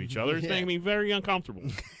saying this to each other. It's Yeah. making me very uncomfortable.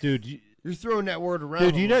 Dude, You're throwing that word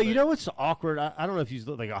around. dude, a you little know bit. what's awkward? I don't know if you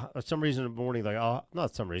like some reason in the morning, like, oh,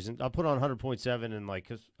 not some reason. I'll put on 100.7 and like,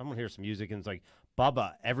 cause I'm gonna hear some music and it's like,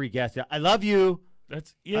 Bubba, every guest, I love you.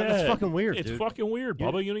 That's That's fucking weird, It's dude. fucking weird,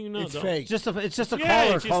 Bubba. You don't even know. It's Don't- fake. It's just a Yeah,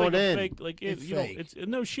 caller it's just calling like a in. fake, like It's you know, fake. it's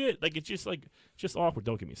no shit. Like it's just awkward.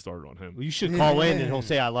 Don't get me started on him. Well, you should call in and he'll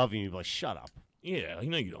say I love you. And you'll be like, shut up. Yeah, you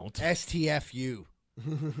know you don't. STFU.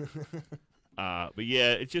 But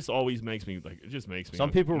yeah, it just always makes me like. It just makes me.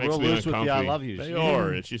 Some people are makes real me loose with the I uncomfy. love yous. They Yeah.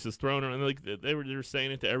 are. It's just thrown around. Like they're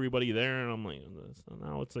saying it to everybody there, and I'm like,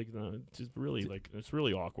 now it's like it's just really like it's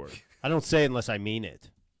really awkward. I don't say it unless I mean it.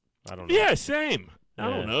 I don't know. Yeah, same. I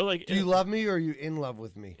Yeah. don't know. Like, Do you love me or are you in love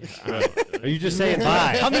with me? Are you just saying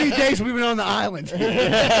bye? How many days have we been on the island?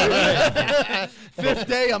 5th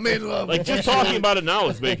day, I'm in love. like just talking about it now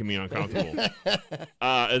is making me uncomfortable.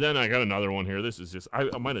 And then I got another one here. This is just I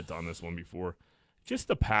might have done this one before. Just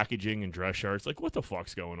the packaging and dress shirts. Like, what the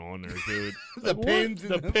fuck's going on there, dude? The Like, pins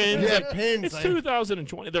what? and The pins. Yeah, like, pins. It's Like-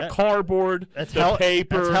 2020. They're That- cardboard. That's the hell-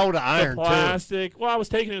 paper. that's hell to iron, the too. plastic. Well, I was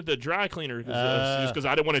taking it to the dry cleaner just because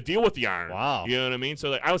I didn't want to deal with the iron. Wow. You know what I mean?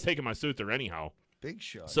 So like, I was taking my suit there anyhow. Big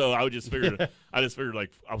shot. So I would just figured,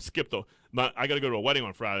 like I'll skip I got to go to a wedding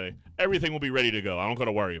on Friday. Everything will be ready to go. I don't got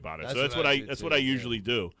to worry about it. That's So that's what what I I do that's too, what I yeah. usually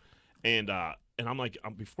do. And And I'm like,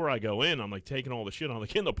 before I go in, I'm like taking all the shit. I'm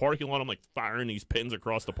like in the parking lot. I'm like firing these pins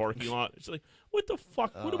across the parking lot. It's like, what the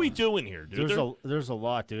fuck? What are we doing here, dude? There's a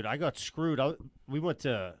lot, dude. I got screwed. We went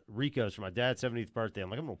to Rico's for my dad's 70th birthday. I'm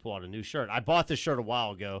like, I'm gonna pull out a new shirt. I bought this shirt a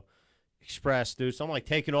while ago, Express, dude. So I'm like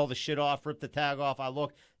taking all the shit off, ripped the tag off. I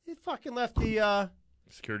look, it fucking left the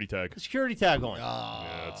security tag. Security tag on.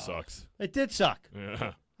 Yeah, it sucks. It did suck.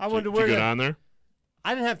 Yeah. I wondered Did where you get on there?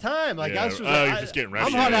 I didn't have time. Like Yeah. I was You're just getting ready.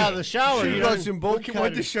 I'm hot out of the shower. You You got know? some bolt What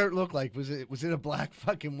cutters. the shirt look like? Was it a black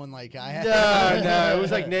fucking one like I had? No, it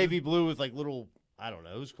was like navy blue with like little. I don't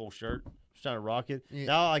know. It was a cool shirt. Just trying to rock it. Yeah.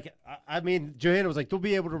 Now, like, I mean, Johanna was like, "They'll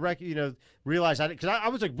be able to realize because I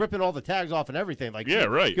was like ripping all the tags off and everything. Like, Yeah,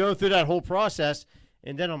 right. Go through that whole process,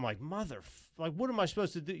 and then I'm like, like, what am I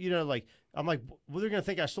supposed to do? You know, like, I'm like, well, they're gonna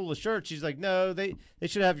think I stole the shirt. She's like, no, they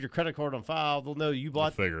should have your credit card on file. They'll know you We'll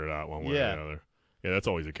bought. figure it out one way or the other. Yeah, that's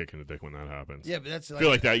always a kick in the dick when that happens. Yeah, but that's I feel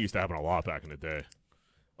like that used to happen a lot back in the day.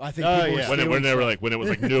 I think Oh, people yeah. were When stealing when it was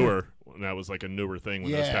like newer, when that was like a newer thing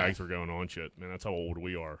when those Yeah. tags were going on shit. Man, that's how old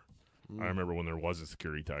we are. I remember when there wasn't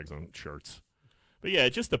security tags on shirts. But yeah,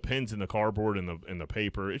 it's just the pins and the cardboard and the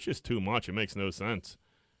paper. It's just too much. It makes no sense.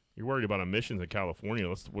 You're worried about emissions in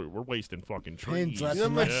California. We're wasting fucking trees. Pins left You know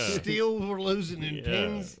how much Yeah. steel we're losing in Yeah.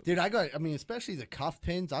 pins? Dude, especially the cuff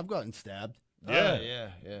pins. I've gotten stabbed. Yeah.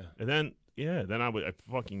 Yeah. And then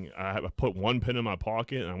I put one pin in my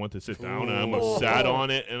pocket and I went to sit down and I almost sat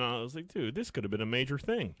on it and I was like, dude, this could have been a major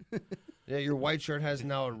thing. Yeah, your white shirt has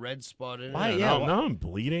now a red spot in it. Why? Yeah, Yeah, now I'm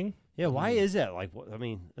bleeding. Yeah, why is that? Like, I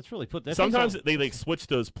mean, that's really put. That Sometimes takes they like switch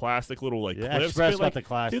those plastic little like Yeah, clips. Express but, got like, the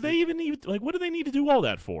classic. do they even need like what do they need to do all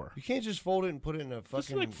that for? You can't just fold it and put it in a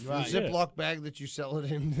fucking like, Ziploc bag that you sell it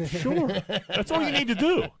in. Sure, that's all you need to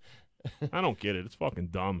do. I don't get it. It's fucking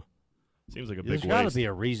dumb. Seems like a There's big got to waste. be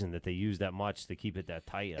a reason that they use that much to keep it that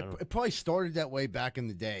tight. I don't It probably started that way back in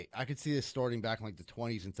the day. I could see this starting back in like the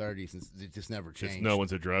 20s and 30s, and it just never changed. Just no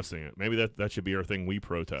one's addressing it. Maybe that should be our thing. We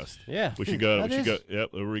protest. Yeah, We should go. that We should go. is. Yep,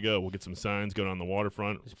 there we go. We'll get some signs. Go down the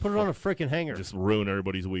waterfront. Just put it on a freaking hanger. Just ruin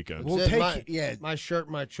everybody's weekend. We'll Said take my shirt,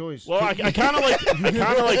 my choice. Well, I kind of like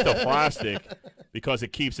the plastic because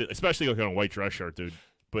it keeps it, especially like on a white dress shirt, dude.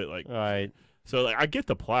 But like, All right. so like, I get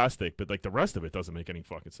the plastic, but like the rest of it doesn't make any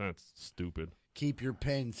fucking sense. It's stupid. Keep your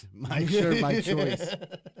pins. My shirt, my choice.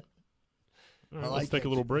 All right, like let's take that. a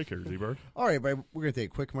little break here, Z-Bird. All right, everybody, we're going to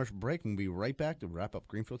take a quick commercial break and we'll be right back to wrap up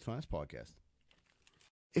Greenfield's Finest Podcast.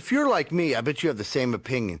 If you're like me, I bet you have the same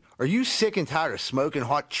opinion. Are you sick and tired of smoking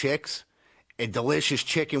hot chicks and delicious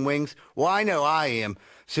chicken wings? Well, I know I am.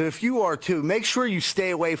 So if you are too, make sure you stay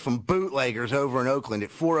away from bootleggers over in Oakland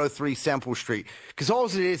at 403 Semple Street. Because all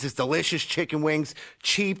it is delicious chicken wings,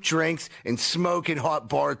 cheap drinks, and smoking hot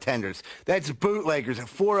bartenders. That's bootleggers at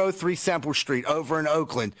 403 Semple Street over in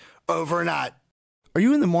Oakland. Over and out. Are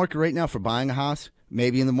you in the market right now for buying a house?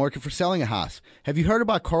 Maybe in the market for selling a house. Have you heard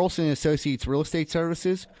about Carlson & Associates Real Estate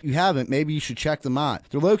Services? If you haven't, maybe you should check them out.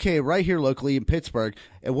 They're located right here locally in Pittsburgh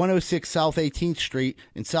at 106 South 18th Street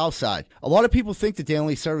in Southside. A lot of people think that they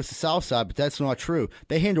only service the Southside, but that's not true.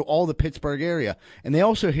 They handle all the Pittsburgh area, and they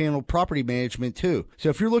also handle property management too. So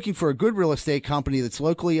if you're looking for a good real estate company that's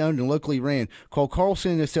locally owned and locally ran, call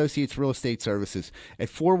Carlson & Associates Real Estate Services at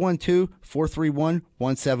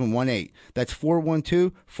 412-431-1718. That's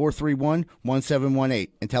 412-431-1718.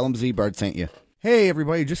 And tell them Z-Bird sent you. Hey,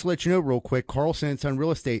 everybody, just to let you know real quick, Carlson & Son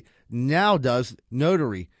Real Estate now does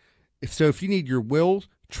notary. If you need your will,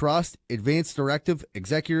 trust, advance directive,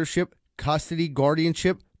 executorship, custody,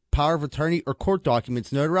 guardianship, power of attorney, or court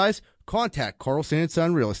documents notarized, contact Carlson &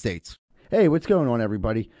 Son Real Estates. Hey, what's going on,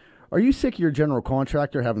 everybody? Are you sick of your general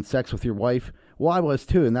contractor having sex with your wife? Well, I was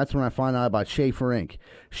too, and that's when I found out about Schaefer Inc.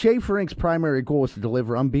 Schaefer Inc.'s primary goal is to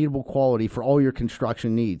deliver unbeatable quality for all your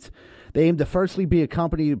construction needs. They aim to firstly be a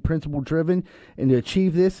company principle-driven, and to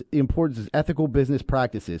achieve this, the importance is ethical business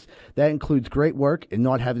practices. That includes great work and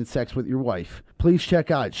not having sex with your wife. Please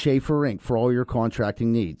check out Schaefer Inc. for all your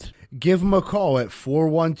contracting needs. Give them a call at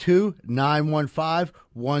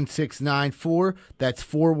 412-915-1694. That's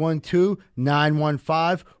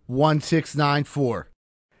 412-915-1694.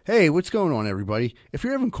 Hey, what's going on, everybody? If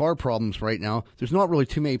you're having car problems right now, there's not really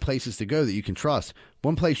too many places to go that you can trust.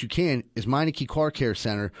 One place you can is Meineke Car Care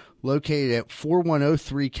Center, located at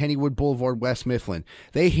 4103 Kennywood Boulevard, West Mifflin.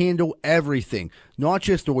 They handle everything, not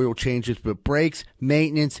just oil changes, but brakes,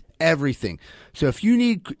 maintenance, everything. So if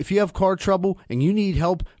you have car trouble and you need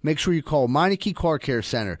help, make sure you call Meineke Car Care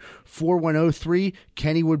Center, 4103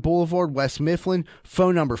 Kennywood Boulevard, West Mifflin.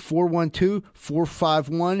 Phone number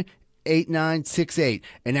 412-451-8968,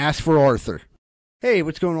 and ask for Arthur. Hey,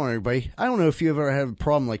 what's going on, everybody? I don't know if you've ever had a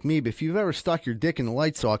problem like me, but if you've ever stuck your dick in the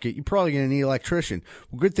light socket, you're probably going to need an electrician.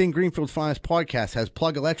 Well, good thing Greenfield's Finest Podcast has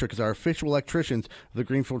Plug Electric as our official electricians of the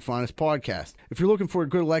Greenfield Finest Podcast. If you're looking for a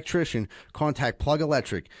good electrician, contact Plug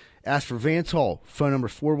Electric. Ask for Vance Hall. Phone number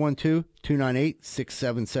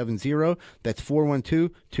 412-298-6770. That's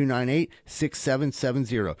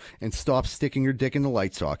 412-298-6770. And stop sticking your dick in the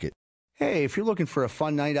light socket. Hey, if you're looking for a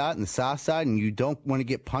fun night out in the South Side and you don't want to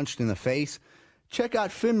get punched in the face, check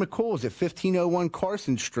out Finn McCool's at 1501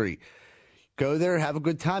 Carson Street. Go there, have a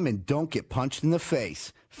good time, and don't get punched in the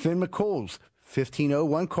face. Finn McCool's,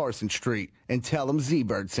 1501 Carson Street, and tell them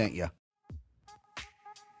Z-Bird sent you.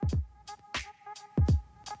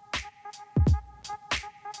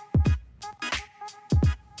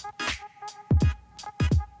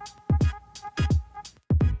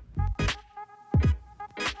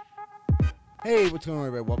 Hey, what's going on,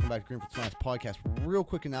 everybody? Welcome back to Greenfield's Finest Podcast. Real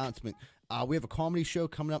quick announcement. We have a comedy show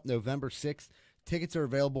coming up November 6th. Tickets are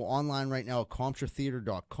available online right now at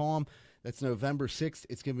ComptraTheater.com. That's November 6th.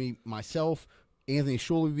 It's going to be myself, Anthony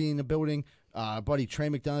Schul will be in the building, buddy Trey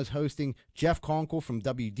McDonough is hosting, Jeff Conkle from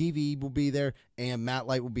WDVE will be there, and Matt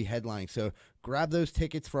Light will be headlining. So grab those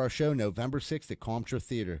tickets for our show November 6th at Comptra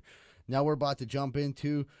Theater. Now we're about to jump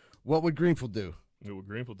into What Would Greenfield Do? What would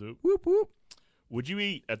Greenfield do? Whoop, whoop. Would you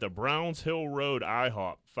eat at the Browns Hill Road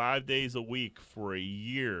IHOP 5 days a week for a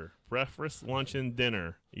year? Breakfast, lunch, and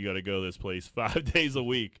dinner. You got to go this place 5 days a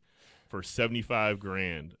week for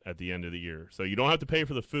 $75,000 at the end of the year. So you don't have to pay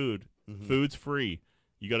for the food. Mm-hmm. Food's free.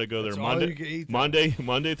 You got to go there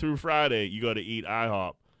Monday through Friday. You got to eat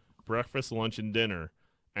IHOP, breakfast, lunch, and dinner.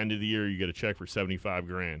 End of the year, you get a check for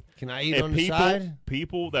 $75,000. Can I eat on the side?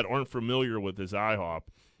 People that aren't familiar with this IHOP,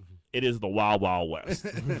 it is the Wild Wild West.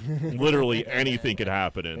 Literally anything could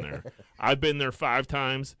happen in there. I've been there 5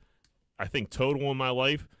 times. I think total in my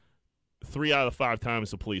life, 3 out of 5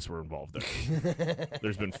 times the police were involved there.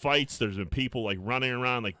 There's been fights. There's been people like running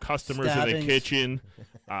around, like customers in the kitchen.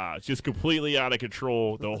 It's just completely out of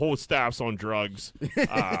control. The whole staff's on drugs.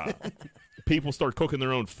 People start cooking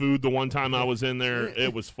their own food the one time I was in there.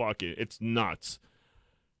 It was fucking, it's nuts.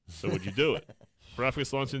 So would you do it?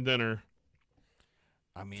 Breakfast, lunch, and dinner.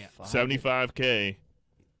 I mean, $75,000.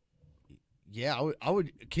 Yeah, I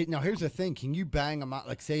would. Now, here's the thing. Can you bang them out?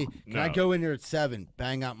 Like, say, can I go in there at 7,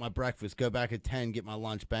 bang out my breakfast, go back at 10, get my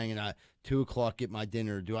lunch, bang it out, 2 o'clock, get my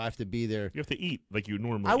dinner? Do I have to be there? You have to eat like you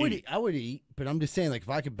normally eat. I would eat, but I'm just saying, like, if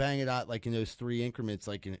I could bang it out, like, in those 3 increments,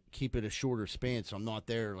 like, and keep it a shorter span so I'm not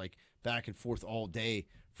there, like, back and forth all day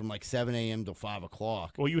from, like, 7 a.m. till 5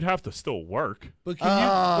 o'clock. Well, you'd have to still work. But can you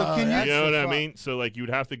you know what I mean? So, like, you'd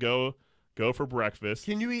have to go for breakfast.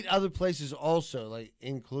 Can you eat other places also, like,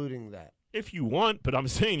 including that? If you want, but I'm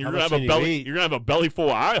saying you're gonna have a belly. You're gonna have a belly full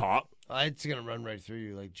of IHOP. It's gonna run right through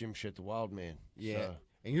you like Jim Shit the Wild Man. Yeah, So.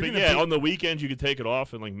 and you're on the weekends you could take it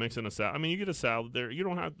off and like mix in a salad. I mean, you get a salad there. You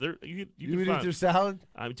don't have there. You would eat your salad?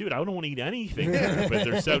 Dude, I don't want to eat anything there. But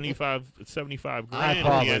there's $75,000 I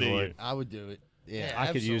probably would. I would do it. Yeah,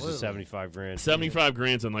 I could use the $75,000.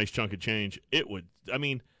 $75,000's a nice chunk of change. It would. I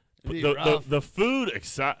mean, the food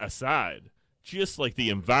aside. Just like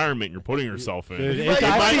the environment you're putting yourself in. Dude,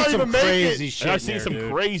 I've seen some crazy shit. I've seen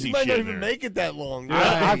some crazy shit. You might not even there. make it that long. Dude.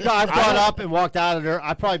 I've got up and walked out of there.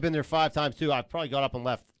 I've probably been there 5 times too. I've probably got up and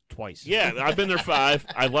left twice. Yeah, I've been there 5.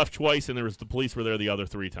 I left twice, and the police were there the other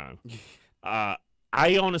 3 times. I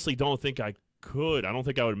honestly don't think I could. I don't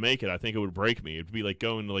think I would make it. I think it would break me. It'd be like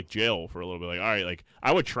going to like jail for a little bit. Like, all right, like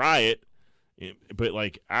I would try it, but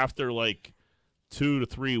like after like 2 to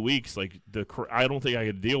 3 weeks, like I don't think I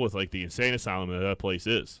could deal with like the insane asylum that place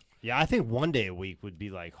is. Yeah, I think 1 day a week would be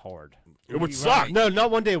like hard. It would suck. No,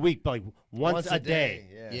 not 1 day a week, but like once a day.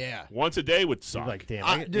 Yeah. Once a day would suck. Like, damn,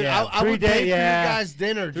 I would pay for your guys'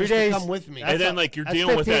 dinner just to come with me. And then like you're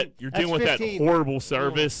dealing with that. You're dealing with that horrible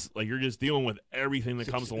service. Like you're just dealing with everything that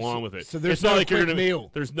comes along with it. So there's no quick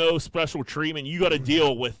meal. There's no special treatment. You got to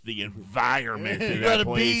deal with the environment that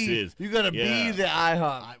place is. You got to be the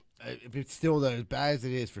IHOP. If it's still though, as bad as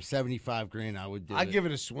it is for $75,000, I would do it. I'd give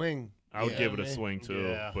it a swing. I would give it a swing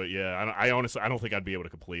too, but yeah, I honestly don't think I'd be able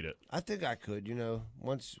to complete it. I think I could. You know,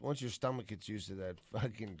 once your stomach gets used to that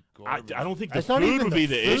fucking garbage. I don't think the food would be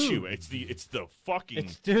the issue. It's the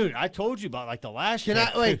fucking. Dude, I told you about like the last.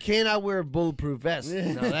 Can I wear a bulletproof vest?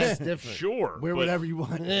 No, that's different. Sure, wear whatever you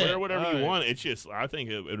want. Wear whatever you want. It's just I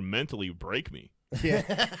think it would mentally break me.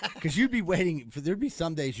 Yeah, because you'd be waiting. There'd be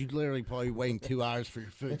some days you'd literally probably waiting 2 hours for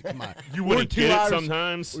your food to come out. You wouldn't get it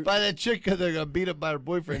sometimes. By that chick, they're gonna beat up by her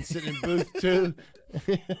boyfriend sitting in booth 2.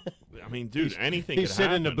 I mean, dude, anything He's could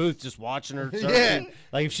sitting happen. in the booth just watching her. Yeah.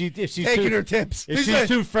 Like if she's Taking too, her tips. if He's she's like-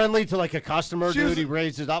 too friendly to like a customer, She dude, was- he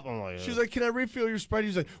raises up. I'm like, She's like, "Can I refill your Sprite?"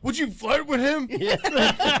 He's like, "Would you flirt with him?" yeah.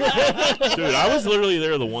 Dude, I was literally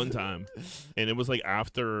there the one time, and it was like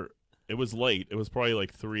after it was late. It was probably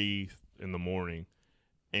like 3 in the morning,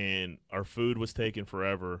 and our food was taking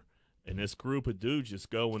forever. And this group of dudes just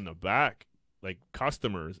go in the back, like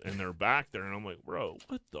customers, and they're back there, and I'm like, bro,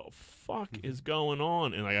 what the fuck is going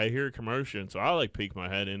on? And like I hear a commotion, so I like peek my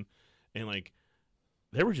head in, and like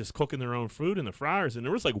they were just cooking their own food in the fryers, and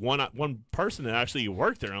there was like one person that actually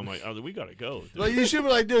worked there. I'm like, oh, we gotta go. Dude. Like you should be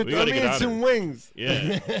like, "Dude, We throw gotta me get in out of some here." wings.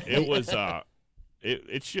 Yeah, it was.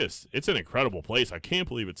 It's an incredible place. I can't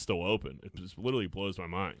believe it's still open. It just literally blows my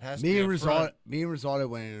mind. Has to Me be and up front. Rosado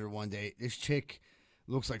went in there one day. This chick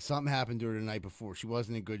looks like something happened to her the night before. She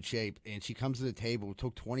wasn't in good shape, and she comes to the table. It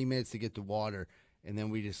took 20 minutes to get the water, and then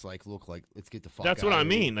we just like look like, let's get the fuck. That's out what I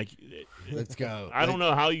of here. mean. Like, Let's go. I don't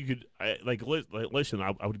know how you could. Listen,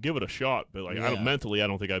 I would give it a shot, but like, Yeah. mentally, I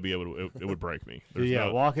don't think I'd be able to. It would break me. There's Yeah,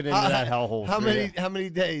 no- walking into that hellhole. How straight- many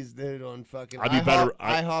days, dude, on fucking I'd be better-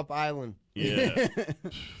 IHOP Island? Yeah,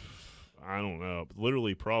 I don't know.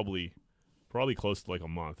 Literally, probably close to like a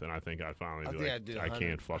month, and I think I'd finally I be think like, I'd do I 100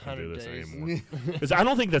 can't fucking do 100 this days. anymore. Because I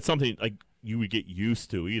don't think that's something like you would get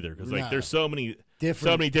used to either. Because like No. there's so many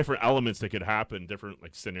different elements that could happen, different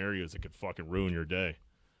like scenarios that could fucking ruin your day.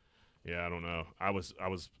 Yeah, I don't know. I was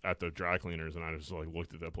at the dry cleaners, and I just like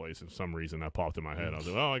looked at that place, and for some reason that popped in my head. I was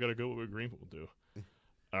like, oh, I gotta go with Greenfield Do.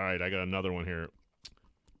 All right, I got another one here.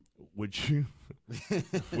 Would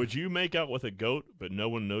you make out with a goat, but no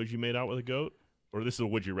one knows you made out with a goat? Or this is a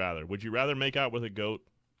would you rather. Would you rather make out with a goat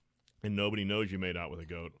and nobody knows you made out with a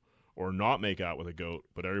goat, or not make out with a goat,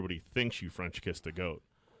 but everybody thinks you French kissed a goat?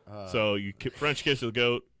 So you French kiss a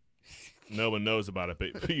goat, no one knows about it,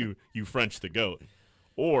 but you French the goat.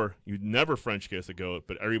 Or you never French kiss a goat,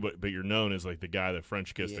 but you're known as like the guy that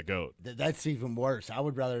French kissed a goat. That's even worse. I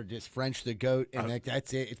would rather just French the goat, and like,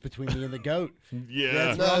 that's it. It's between me and the goat. Yeah.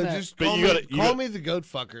 That's where I'm No, at. just But call, you me, gotta- you call gotta- me the goat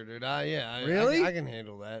fucker, dude. Really? I can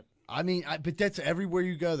handle that. I mean, but that's everywhere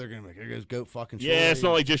you go. They're gonna be like, there goes goat fucking. Yeah, it's Shorty.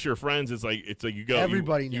 not like just your friends. It's like you go.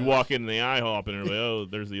 Everybody you knows. walk into the IHOP and they're like, oh,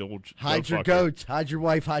 there's the old. Hide goat your fucker. goats. Hide your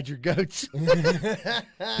wife. Hide your goats.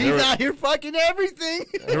 He's out here fucking everything.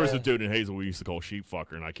 There was a dude in Hazel we used to call sheep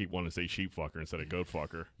fucker, and I keep wanting to say sheep fucker instead of goat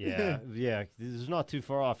fucker. Yeah, yeah. This is not too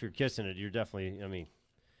far off. You're kissing it. You're definitely. I mean,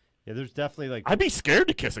 yeah. There's definitely like. I'd be scared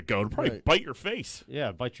to kiss a goat. It'd probably Right. bite your face.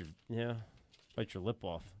 Yeah, bite your lip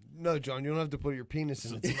off. No, John, you don't have to put your penis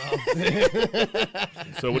in its mouth.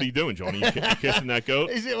 So what are you doing, Johnny? You kissing that goat?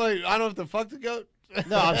 Is it like I don't have to fuck the goat?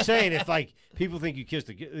 No, I'm saying if like people think you kissed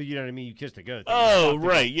a, you know what I mean. You kissed a goat. Oh,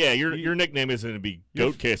 right. Yeah, your nickname isn't going to be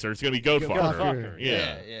goat kisser. It's going to be goat fucker. fucker.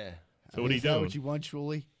 Yeah. yeah. So what are you Is that doing? what you want,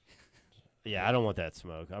 Julie? Yeah, I don't want that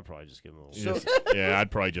smoke. I'd probably just give him a little. So, Yeah, I'd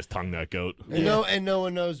probably just tongue that goat. and no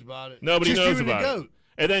one knows about it. Nobody Just knows you and the about it. goat.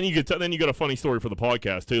 And then you got a funny story for the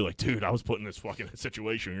podcast too. Like, dude, I was put in this fucking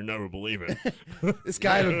situation. You'll never believe it. This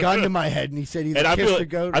guy had a gun to my head, and he said he And I kissed feel the like,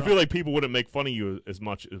 goat. I feel like people wouldn't make fun of you as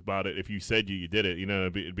much about it if you said you did it. You know,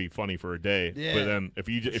 it'd be funny for a day. Yeah. But then if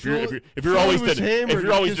you're Sure always it was him if or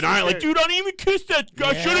you're always just denying, the like, dude, I didn't even kiss that guy.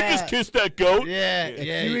 I should have just kissed that goat. Yeah, If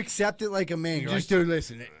yeah. you accept it like a man, you're like, dude,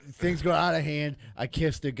 listen, things go out of hand. I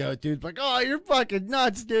kissed the goat, dude. Like, oh, you're fucking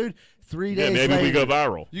nuts, dude. 3 Yeah, days maybe later. we go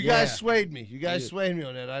viral. You Yeah. guys swayed me. You guys swayed me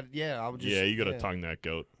on that. I would just. Yeah, you got to tongue that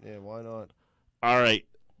goat. Yeah, why not? All right,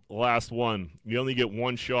 last one. You only get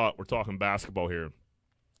one shot. We're talking basketball here.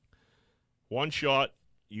 One shot,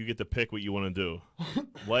 you get to pick what you want to do.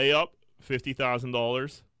 Layup,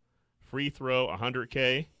 $50,000. Free throw,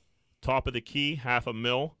 $100K. Top of the key,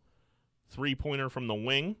 $500,000. 3-pointer from the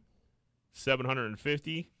wing,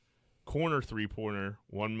 $750,000. Corner 3-pointer,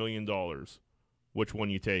 $1 million. Which one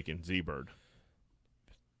you taking, Z-Bird?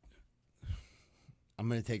 I'm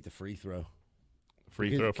going to take the free throw.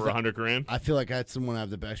 Free throw for $100,000. I feel like that's the one I have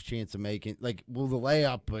the best chance of making. Like, well, the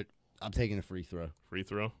layup, but I'm taking a free throw. Free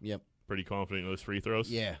throw. Yep. Pretty confident in those free throws.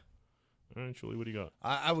 Yeah. All right, Julie, what do you got?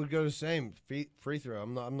 I would go the same free throw.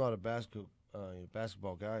 I'm not a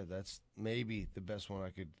basketball guy. That's maybe the best one I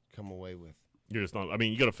could come away with. You're just not. I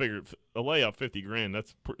mean, you got to figure a layup,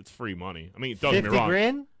 $50,000. It's free money. I mean, don't get me 50 wrong.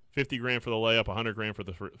 grand? $50,000 for the layup, $100,000 for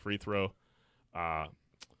the free throw,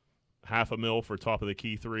 $500,000 for top of the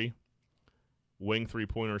key 3, wing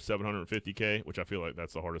 3-pointer $750K, which I feel like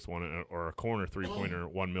that's the hardest one, or a corner 3-pointer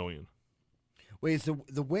 $1 million. Wait, is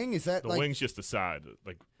the wing, is that The like, wing's just the side,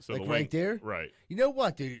 like so. like the right wing, there? right? You know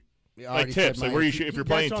what, dude? I Like already tips, said like mine. where if you're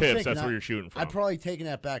playing That's what I'm tips, thinking. that's where you're shooting from. I'd probably taken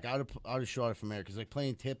that back. I'd have shot it from there because like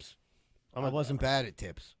playing tips, I wasn't bad at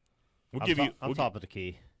tips. We'll I'm give you I'm top of the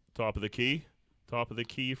key. top of the key. Top of the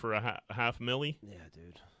key for a half milli. Yeah,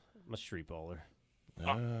 dude. I'm a street baller.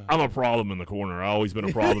 I'm a problem in the corner. I've always been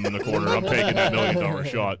a problem in the corner. I'm taking that $1 million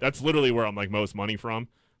shot. That's literally where I'm like most money from.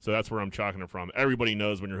 So that's where I'm chalking it from. Everybody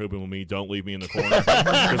knows when you're hooping with me, don't leave me in the corner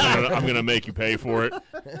because I'm gonna make you pay for it.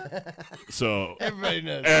 So Everybody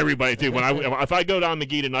knows. everybody, dude. If I go down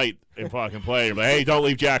McGee tonight and fucking play, I'm like, hey, don't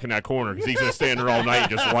leave Jack in that corner because he's gonna stand there all night and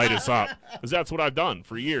just light us up. Because that's what I've done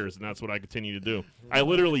for years, and that's what I continue to do. I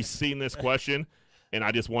literally seen this question. And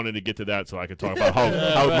I just wanted to get to that so I could talk about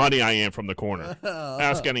how money I am from the corner.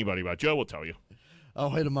 Ask anybody about it. Joe will tell you.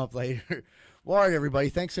 I'll hit him up later. Well, all right, everybody.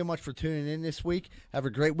 Thanks so much for tuning in this week. Have a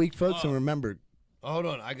great week, folks. And remember, Hold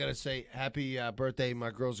on, I gotta say happy birthday.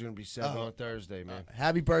 My girls are gonna be 7 on Thursday, man.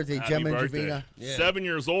 happy birthday, Happy Gemma and birthday. Javina. Yeah. 7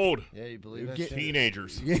 years old. Yeah, you believe that? Get- shit?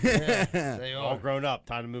 Teenagers. Yeah, they All are. grown up.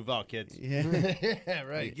 Time to move out, kids. Yeah. Yeah,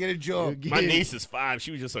 right. Get a job. My niece is 5.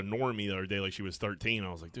 She was just ignoring me the other day like she was 13.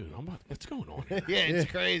 I was like, dude, what's going on here? Yeah,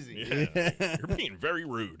 it's crazy. Yeah. You're being very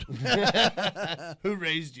rude. Who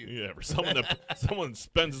raised you? Yeah, for someone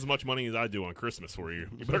spends as much money as I do on Christmas for you.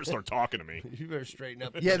 You better start talking to me. You better straighten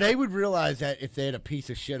up. Yeah, they would realize that if they had a piece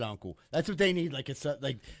of shit uncle. That's what they need. Like it's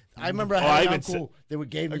like I remember I I had an even uncle that would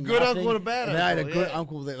give me A good nothing, uncle and a bad and then I had a uncle, good yeah.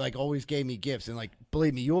 uncle that like always gave me gifts. And like,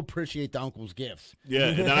 believe me, you'll appreciate the uncle's gifts. Yeah,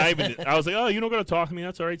 and then I was like, oh, you're not going to talk to me?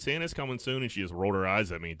 That's all right. Santa's coming soon. And she just rolled her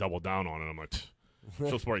eyes at me, doubled down on it. I'm like,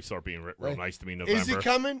 she'll probably start being real nice to me in November. Is he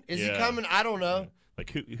coming? Is he Yeah. coming? I don't know. Like,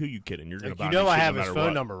 who you kidding? You're going to Like, buy you know me I shit have no his matter phone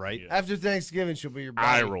what. number, right? Yeah. After Thanksgiving, she'll be your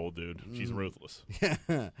I bride. roll, dude. She's ruthless.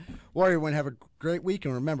 Warrior, everyone have a great week,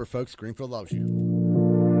 and remember, folks, Greenfield loves you.